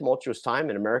very tumultuous time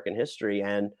in American history,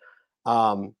 and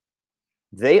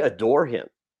they adore him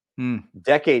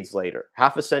decades later,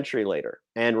 half a century later,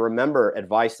 and remember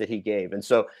advice that he gave. And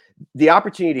so the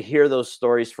opportunity to hear those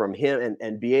stories from him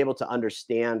and be able to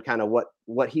understand kind of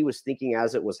what he was thinking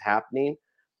as it was happening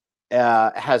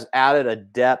has added a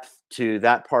depth to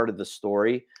that part of the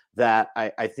story that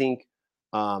I think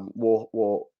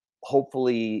will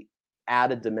hopefully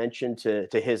add a dimension to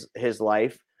his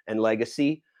life and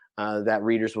legacy that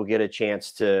readers will get a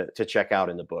chance to check out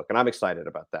in the book. And I'm excited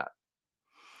about that.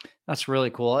 That's really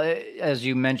cool. As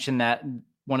you mentioned that,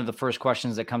 one of the first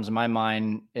questions that comes to my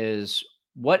mind is,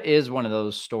 what is one of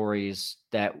those stories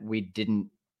that we didn't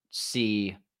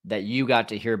see that you got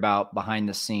to hear about behind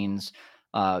the scenes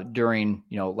during,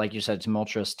 like you said,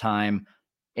 tumultuous time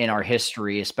in our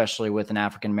history, especially with an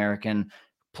African-American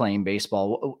playing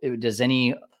baseball? Does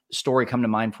any story come to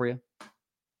mind for you?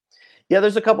 Yeah,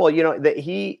 there's a couple.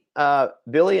 That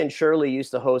Billy and Shirley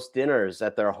used to host dinners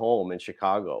at their home in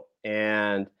Chicago,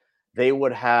 and they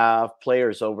would have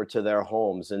players over to their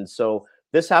homes. And so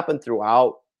this happened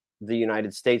throughout the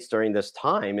United States during this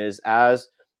time, is as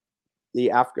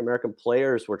the African-American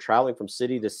players were traveling from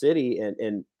city to city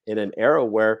in an era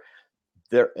where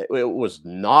it was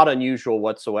not unusual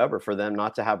whatsoever for them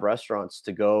not to have restaurants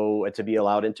to go and to be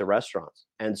allowed into restaurants.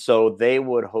 And so they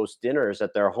would host dinners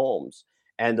at their homes,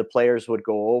 and the players would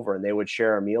go over and they would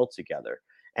share a meal together.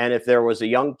 And if there was a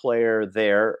young player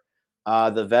there,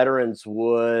 the veterans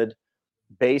would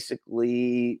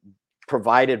basically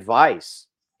provide advice.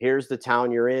 Here's the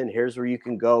town you're in. Here's where you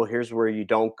can go. Here's where you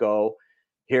don't go.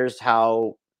 Here's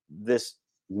how this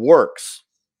works.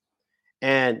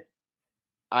 And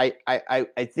I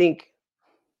think,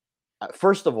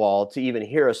 first of all, to even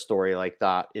hear a story like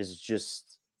that is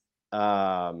just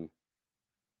I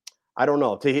don't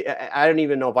know. I don't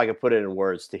even know if I could put it in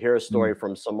words. To hear a story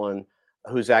from someone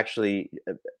who's actually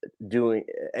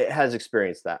has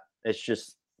experienced that, it's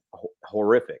just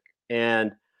horrific.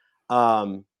 And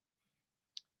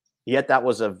yet that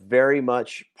was a very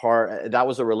much that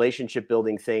was a relationship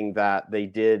building thing that they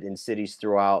did in cities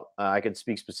throughout. I could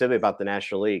speak specifically about the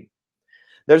National League.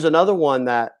 There's another one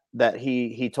that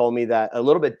he told me that a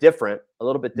little bit different,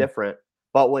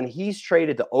 but when he's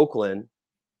traded to Oakland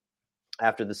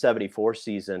after the 74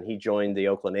 season, he joined the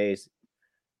Oakland A's.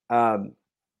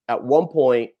 At one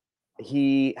point,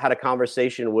 he had a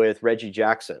conversation with Reggie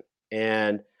Jackson,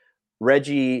 and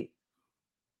Reggie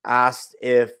asked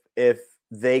if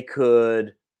they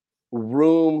could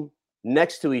room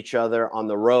next to each other on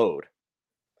the road.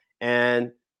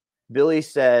 And Billy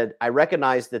said, I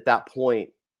recognized at that point,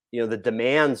 the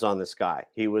demands on this guy.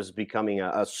 He was becoming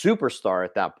a superstar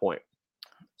at that point.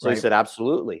 So He said,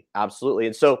 absolutely. Absolutely.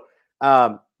 And so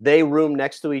they roomed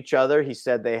next to each other. He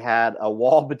said they had a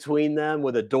wall between them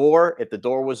with a door. If the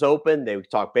door was open, they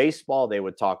would talk baseball. They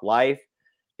would talk life.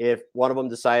 If one of them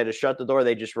decided to shut the door,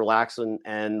 they just relax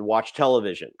and watch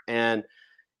television. And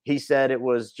he said it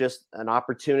was just an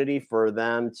opportunity for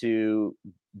them to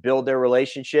build their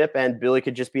relationship, and Billy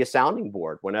could just be a sounding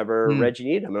board whenever Reggie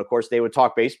needed him. And of course, they would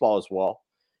talk baseball as well.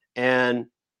 And,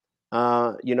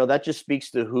 that just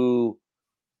speaks to who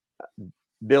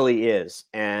Billy is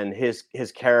and his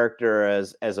character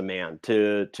as a man,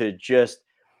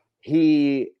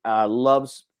 he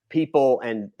loves people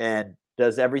and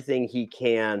does everything he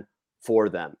can for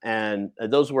them. And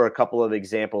those were a couple of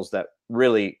examples that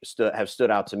really have stood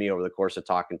out to me over the course of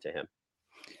talking to him.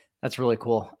 That's really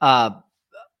cool.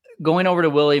 Going over to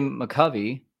Willie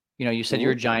McCovey, you said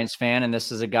you're a Giants fan, and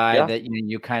this is a guy that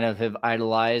you kind of have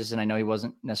idolized. And I know he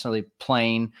wasn't necessarily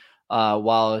playing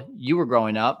while you were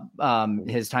growing up.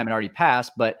 His time had already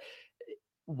passed. But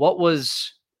what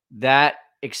was that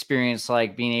experience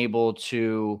like, being able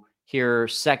to hear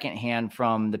secondhand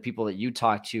from the people that you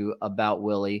talked to about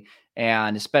Willie,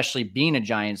 and especially being a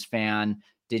Giants fan?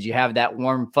 Did you have that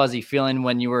warm, fuzzy feeling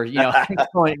when you were,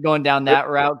 going down that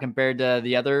route compared to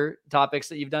the other topics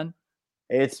that you've done?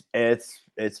 It's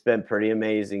been pretty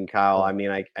amazing, Kyle. I mean,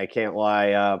 I can't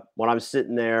lie. When I'm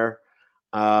sitting there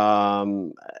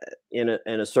in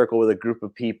a circle with a group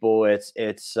of people, it's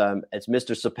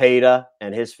Mr. Cepeda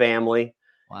and his family.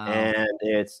 Wow. And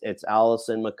it's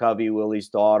Allison McCovey, Willie's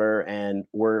daughter, and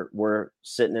we're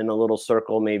sitting in a little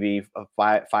circle, maybe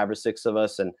five or six of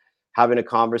us, and having a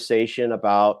conversation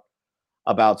about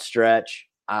Stretch.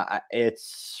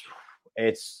 It's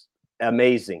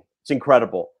amazing. It's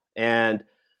incredible. And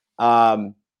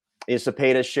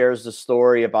Cepeda shares the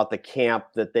story about the camp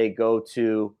that they go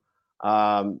to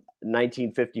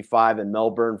 1955 in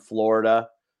Melbourne, Florida.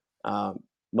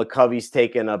 McCovey's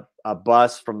taken a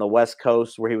bus from the West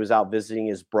Coast where he was out visiting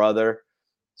his brother.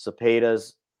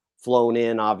 Cepeda's flown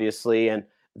in, obviously, and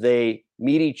they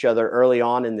meet each other early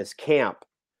on in this camp.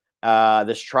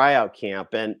 This tryout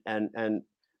camp, and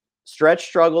Stretch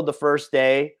struggled the first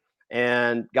day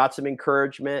and got some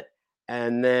encouragement,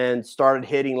 and then started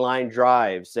hitting line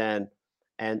drives, and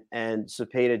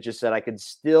Cepeda just said, I could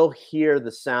still hear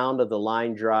the sound of the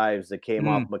line drives that came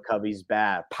off McCovey's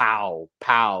bat. Pow,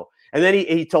 pow. And then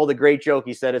he told a great joke.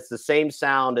 He said it's the same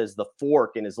sound as the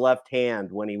fork in his left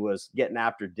hand when he was getting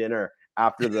after dinner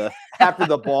after the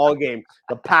ball game.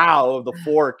 The pow of the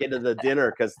fork into the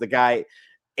dinner, because the guy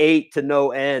ate to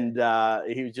no end.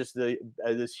 He was just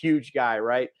this huge guy,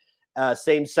 right?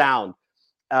 Same sound.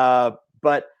 But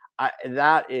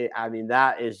that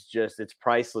is just, it's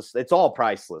priceless. It's all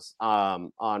priceless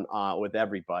on with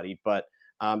everybody. But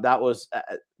that was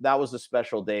a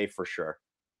special day for sure.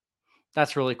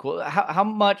 That's really cool. How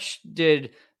much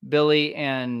did Billy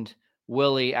and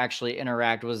Willie actually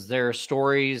interact? Was there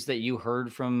stories that you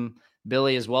heard from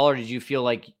Billy as well? Or did you feel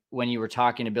like when you were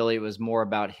talking to Billy, it was more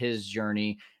about his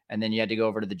journey, and then you had to go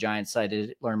over to the Giants side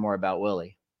to learn more about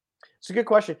Willie? It's a good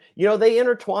question. They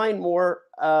intertwine more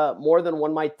than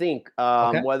one might think.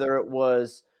 Whether it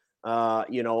was,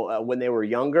 when they were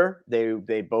younger,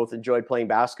 they both enjoyed playing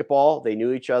basketball. They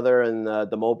knew each other in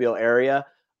the Mobile area.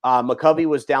 McCovey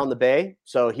was down the bay,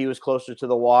 so he was closer to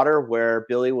the water, where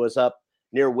Billy was up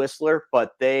near Whistler.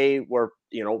 But they were,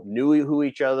 familiar with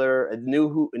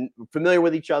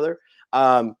each other.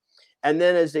 And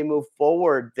then as they moved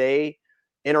forward, they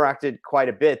interacted quite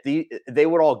a bit. They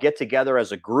would all get together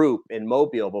as a group in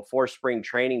Mobile before spring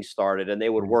training started, and they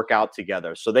would work out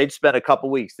together. So they'd spend a couple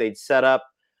weeks. They'd set up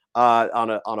on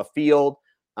a field,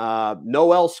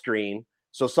 no L screen.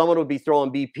 So someone would be throwing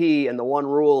BP, and the one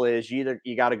rule is you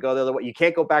got to go the other way. You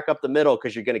can't go back up the middle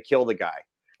because you're going to kill the guy.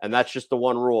 and that's just the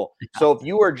one rule. So if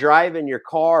you were driving your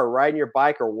car, or riding your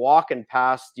bike, or walking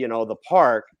past, the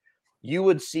park, you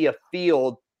would see a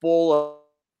field full of,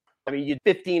 I mean, you'd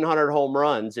 1,500 home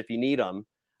runs if you need them,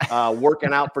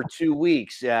 working out for 2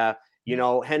 weeks.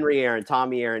 Henry Aaron,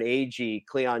 Tommy Aaron, AG,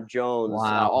 Cleon Jones,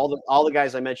 Wow. all the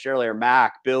guys I mentioned earlier,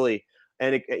 Mac, Billy,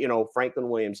 and Franklin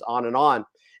Williams, on and on.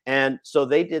 And so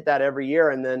they did that every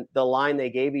year. And then the line they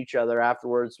gave each other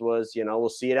afterwards was, we'll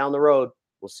see you down the road.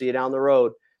 We'll see you down the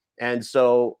road. And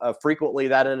so frequently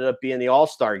that ended up being the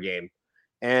All-Star game.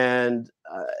 And,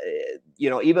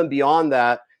 even beyond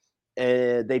that,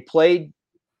 they played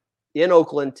in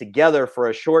Oakland together for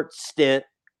a short stint,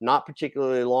 not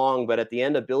particularly long, but at the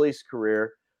end of Billy's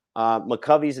career,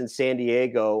 McCovey's in San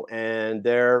Diego, and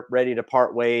they're ready to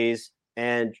part ways.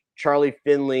 And Charlie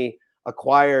Finley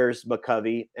acquires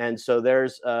McCovey, and so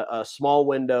there's a small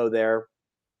window there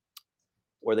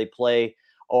where they play,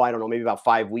 I don't know, maybe about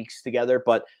 5 weeks together.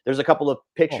 But there's a couple of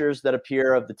pictures that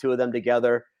appear of the two of them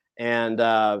together, and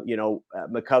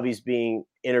McCovey's being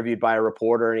interviewed by a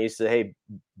reporter, and he said, "Hey,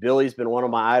 Billy's been one of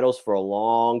my idols for a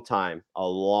long time.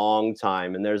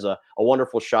 And there's a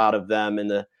wonderful shot of them in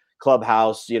the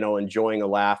clubhouse, enjoying a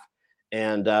laugh.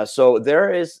 And so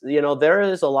there is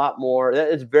a lot more.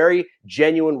 It's very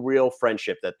genuine, real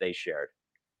friendship that they shared.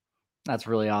 That's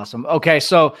really awesome. Okay,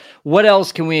 so what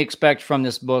else can we expect from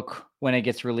this book when it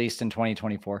gets released in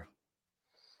 2024?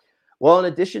 Well, in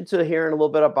addition to hearing a little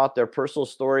bit about their personal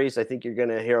stories, I think you're going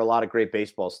to hear a lot of great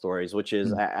baseball stories, which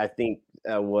is, I think,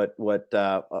 what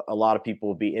a lot of people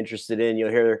will be interested in. You'll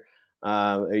hear,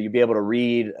 you'll be able to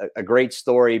read a great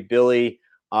story. Billy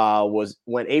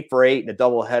went 8 for 8 in a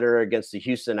doubleheader against the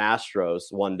Houston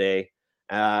Astros one day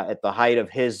at the height of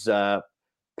his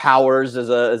powers as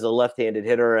a left-handed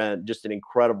hitter, and just an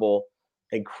incredible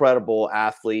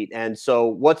athlete. And so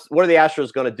what are the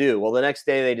Astros going to do? Well, the next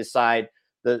day they decide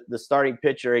the starting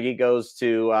pitcher, he goes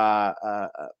to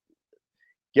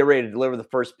get ready to deliver the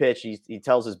first pitch. He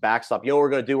tells his backstop, what we're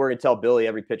going to do? We're going to tell Billy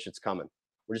every pitch that's coming.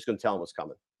 We're just going to tell him what's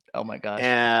coming. Oh my gosh.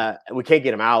 And we can't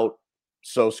get him out,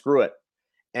 so screw it.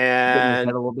 And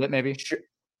a little bit, maybe.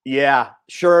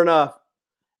 Sure enough,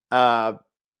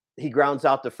 he grounds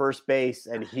out to first base,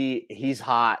 and he's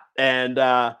hot. And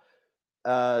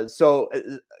so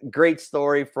great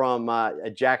story from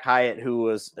Jack Hyatt, who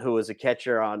was a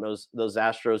catcher on those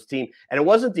Astros team. And it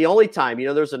wasn't the only time.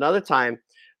 There's another time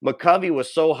McCovey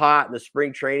was so hot in the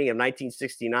spring training of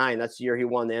 1969. That's the year he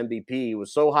won the MVP. He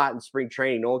was so hot in spring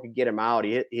training, no one could get him out.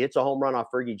 He hits a home run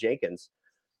off Fergie Jenkins.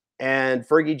 And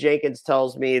Fergie Jenkins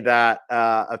tells me that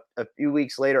a few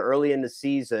weeks later, early in the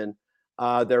season,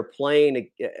 they're playing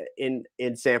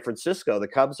in San Francisco. The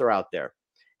Cubs are out there.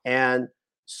 And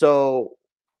so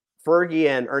Fergie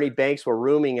and Ernie Banks were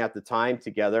rooming at the time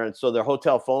together. And so their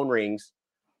hotel phone rings,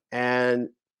 and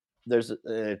there's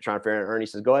trying to figure out. Ernie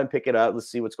says, "Go ahead and pick it up. Let's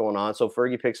see what's going on." So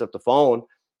Fergie picks up the phone,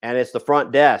 and it's the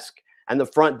front desk. And the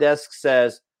front desk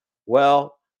says,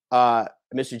 "Well,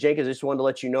 Mr. Jenkins, I just wanted to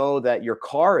let you know that your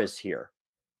car is here."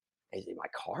 I said, "My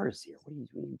car is here? What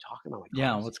are you talking about?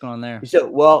 Yeah, what's going on there?" He said,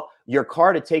 "Well, your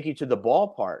car to take you to the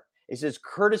ballpark." It says,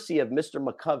 "Courtesy of Mr.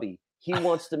 McCovey. He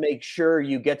wants to make sure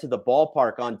you get to the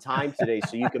ballpark on time today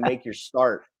so you can make your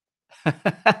start."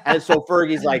 And so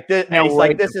Fergie's like, "This," and he's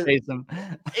like, "This is,"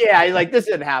 yeah, he's like, "This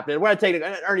isn't happening. We're not taking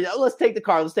it." Ernie, let's take the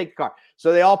car.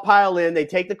 So they all pile in. They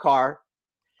take the car,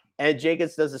 and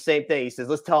Jenkins does the same thing. He says,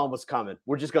 "Let's tell him what's coming.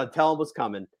 We're just going to tell him what's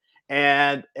coming."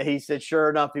 And he said, sure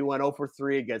enough, he went 0 for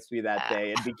 3 against me that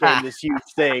day and became this huge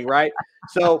thing, right?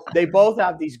 So they both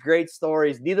have these great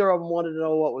stories. Neither of them wanted to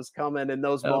know what was coming in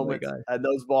those moments,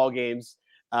 those ball games.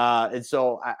 And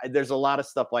so there's a lot of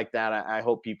stuff like that I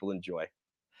hope people enjoy.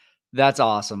 That's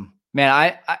awesome,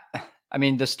 man. I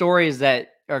mean, the stories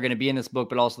that are going to be in this book,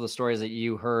 but also the stories that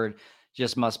you heard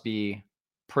just must be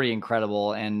pretty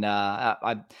incredible. And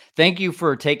I thank you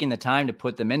for taking the time to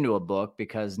put them into a book,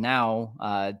 because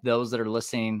now those that are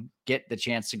listening get the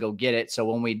chance to go get it. So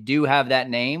when we do have that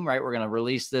name, right, we're going to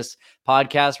release this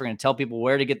podcast. We're going to tell people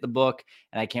where to get the book,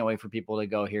 and I can't wait for people to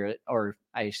go hear it, or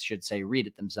I should say read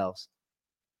it themselves.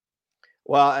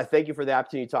 Well, I thank you for the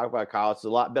opportunity to talk about it, Kyle. It's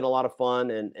been a lot of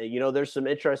fun. And there's some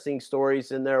interesting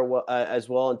stories in there as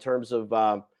well, in terms of,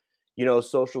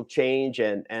 social change,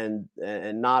 and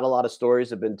not a lot of stories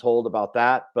have been told about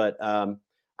that. But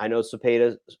I know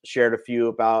Cepeda shared a few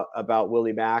about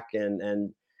Willie Mack,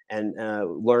 and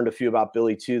learned a few about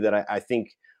Billy too, that I think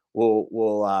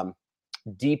will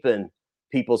deepen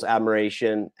people's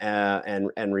admiration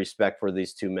and respect for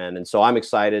these two men. And so I'm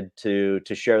excited to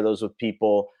share those with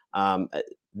people.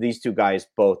 These two guys,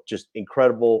 both just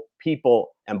incredible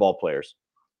people and ball players.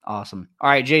 Awesome. All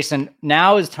right, Jason,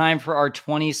 now is time for our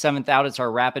 27th out. It's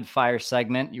our rapid fire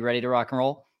segment. You ready to rock and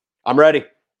roll? I'm ready.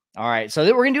 All right. So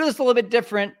we're going to do this a little bit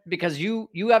different because you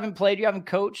haven't played, you haven't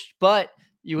coached, but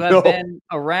you have been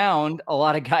around a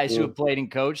lot of guys who have played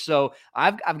and coached. So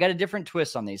I've got a different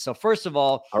twist on these. So first of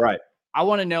all, right, I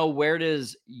want to know, where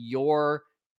does your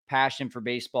passion for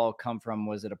baseball come from?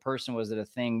 Was it a person? Was it a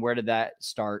thing? Where did that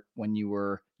start when you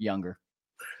were younger?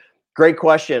 Great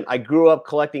question. I grew up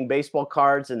collecting baseball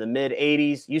cards in the mid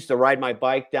 80s. Used to ride my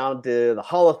bike down to the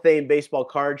Hall of Fame baseball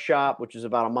card shop, which is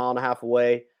about a mile and a half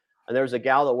away. And there was a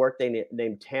gal that worked there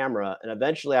named Tamara. And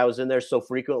eventually I was in there so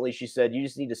frequently, she said, you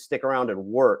just need to stick around and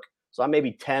work. So I'm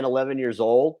maybe 10, 11 years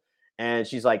old. And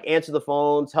she's like, answer the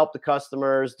phones, help the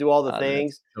customers, do all the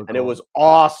things. So cool. And it was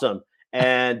awesome.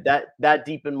 And that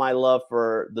deepened my love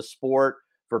for the sport,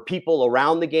 for people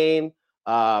around the game,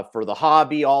 for the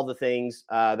hobby, all the things.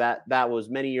 That was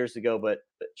many years ago, but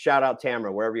shout out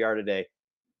Tamara, wherever you are today.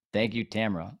 Thank you,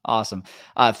 Tamara. Awesome.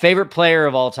 Favorite player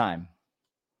of all time?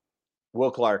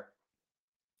 Will Clark.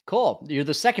 Cool. You're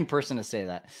the second person to say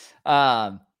that.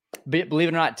 Believe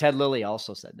it or not, Ted Lilly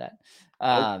also said that.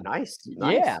 Nice.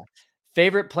 Yeah.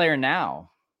 Favorite player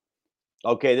now?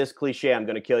 Okay, this cliche, I'm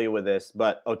going to kill you with this,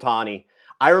 but Ohtani.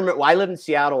 I remember I lived in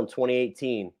Seattle in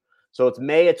 2018. So it's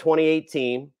May of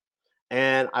 2018.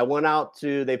 And I went out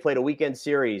they played a weekend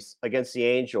series against the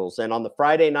Angels. And on the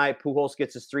Friday night, Pujols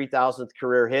gets his 3,000th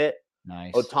career hit.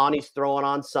 Nice. Ohtani's throwing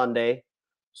on Sunday.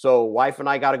 So wife and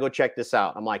I got to go check this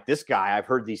out. I'm like, this guy, I've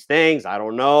heard these things. I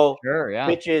don't know. Sure, yeah.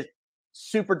 Pitches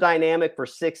super dynamic for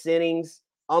 6 innings.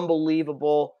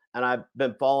 Unbelievable. And I've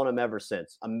been following him ever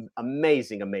since.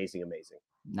 Amazing.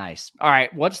 Nice. All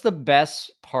right. What's the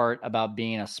best part about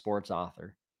being a sports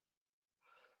author?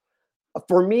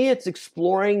 For me, it's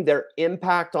exploring their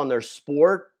impact on their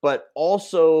sport, but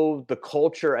also the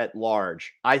culture at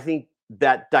large. I think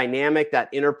that dynamic, that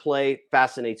interplay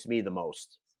fascinates me the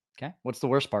most. Okay. What's the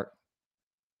worst part?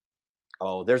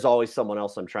 Oh, there's always someone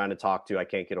else I'm trying to talk to I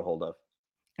can't get a hold of.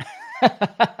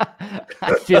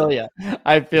 I feel you.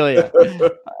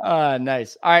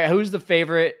 Nice. All right. Who's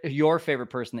your favorite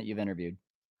person that you've interviewed?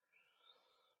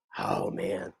 Oh,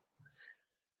 man.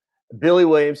 Billy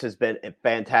Williams has been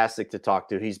fantastic to talk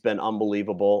to. He's been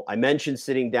unbelievable. I mentioned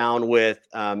sitting down with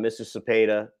Mr.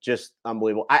 Cepeda, just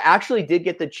unbelievable. I actually did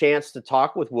get the chance to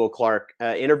talk with Will Clark,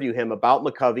 interview him about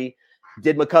McCovey.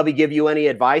 Did McCovey give you any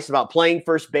advice about playing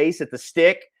first base at the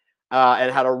stick?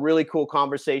 And had a really cool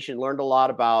conversation, learned a lot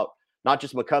about not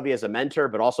just McCovey as a mentor,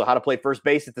 but also how to play first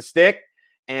base at the stick.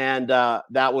 And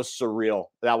that was surreal.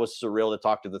 That was surreal to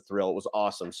talk to the thrill. It was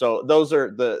awesome. So those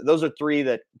are 3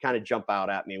 that kind of jump out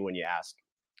at me when you ask.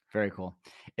 Very cool.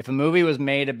 If a movie was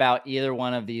made about either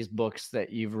one of these books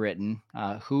that you've written,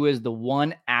 who is the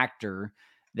one actor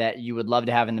that you would love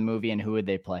to have in the movie, and who would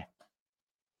they play?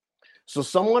 So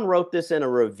someone wrote this in a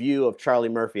review of Charlie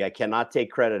Murphy. I cannot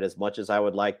take credit as much as I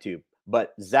would like to,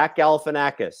 but Zach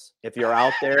Galifianakis, if you're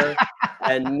out there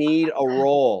and need a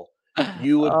role,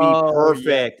 you would be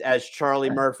perfect as Charlie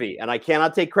Murphy. And I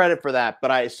cannot take credit for that,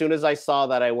 but as soon as I saw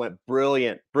that, I went,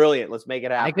 brilliant. Let's make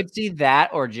it happen. I could see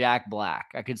that or Jack Black.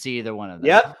 I could see either one of them.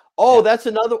 Yep. Oh, that's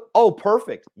another. Oh,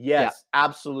 perfect. Yes,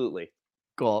 absolutely.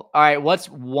 Cool. All right. What's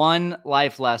one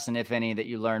life lesson, if any, that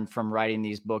you learned from writing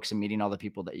these books and meeting all the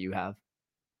people that you have?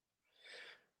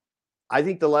 I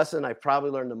think the lesson I probably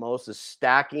learned the most is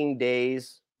stacking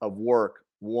days of work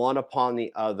one upon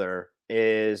the other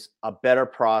is a better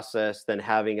process than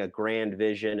having a grand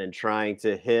vision and trying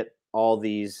to hit all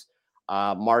these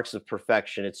marks of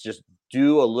perfection. It's just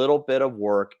do a little bit of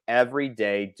work every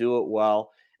day, do it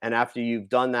well. And after you've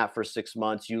done that for 6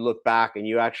 months, you look back and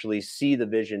you actually see the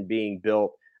vision being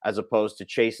built as opposed to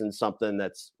chasing something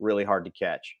that's really hard to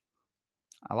catch.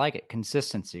 I like it.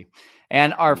 Consistency.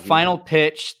 And our final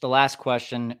pitch, the last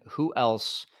question, who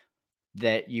else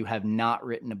that you have not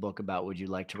written a book about would you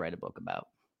like to write a book about?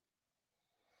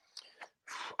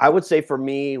 I would say for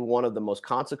me, one of the most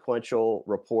consequential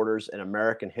reporters in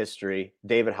American history,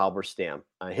 David Halberstam.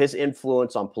 His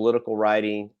influence on political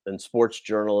writing and sports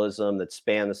journalism that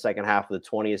spanned the second half of the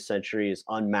 20th century is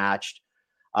unmatched.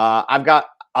 I've got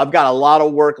a lot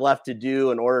of work left to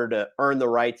do in order to earn the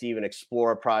right to even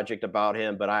explore a project about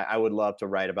him, but I would love to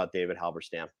write about David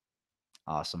Halberstam.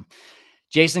 Awesome.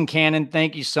 Jason Cannon,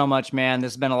 thank you so much, man.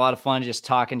 This has been a lot of fun just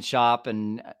talking shop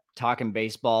and talking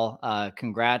baseball.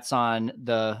 Congrats on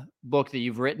the book that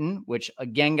you've written, which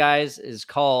again, guys, is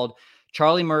called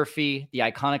Charlie Murphy, the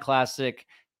Iconoclastic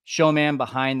Showman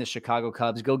Behind the Chicago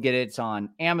Cubs. Go get it. It's on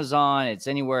Amazon. It's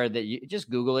anywhere that you just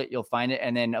Google it. You'll find it.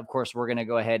 And then, of course, we're going to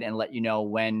go ahead and let you know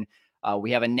when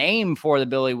We have a name for the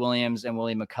Billy Williams and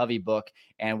Willie McCovey book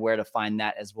and where to find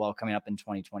that as well coming up in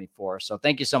 2024. So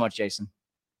thank you so much, Jason.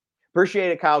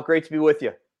 Appreciate it, Kyle. Great to be with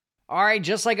you. All right,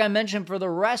 just like I mentioned, for the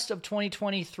rest of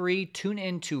 2023, tune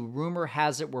in to Rumor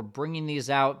Has It. We're bringing these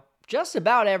out just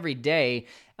about every day,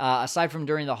 aside from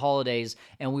during the holidays,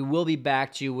 and we will be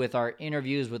back to you with our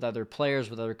interviews with other players,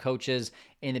 with other coaches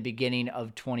in the beginning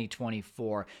of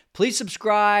 2024. Please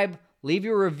subscribe, leave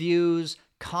your reviews,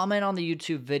 comment on the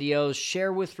YouTube videos,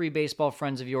 share with free baseball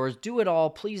friends of yours. Do it all.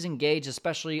 Please engage,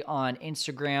 especially on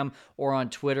Instagram or on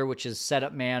Twitter, which is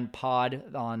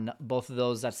SetupManPod. On both of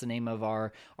those, that's the name of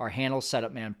our handle,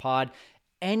 SetupManPod.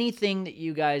 Anything that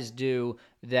you guys do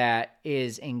that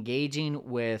is engaging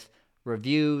with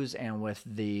reviews and with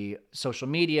the social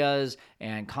medias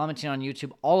and commenting on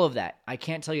YouTube, all of that. I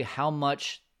can't tell you how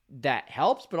much that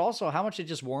helps, but also how much it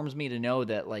just warms me to know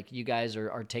that like you guys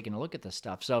are taking a look at this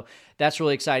stuff. So that's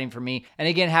really exciting for me. And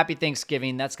again, happy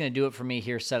Thanksgiving. That's going to do it for me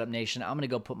here, Setup Nation. I'm going to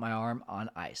go put my arm on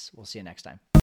ice. We'll see you next time.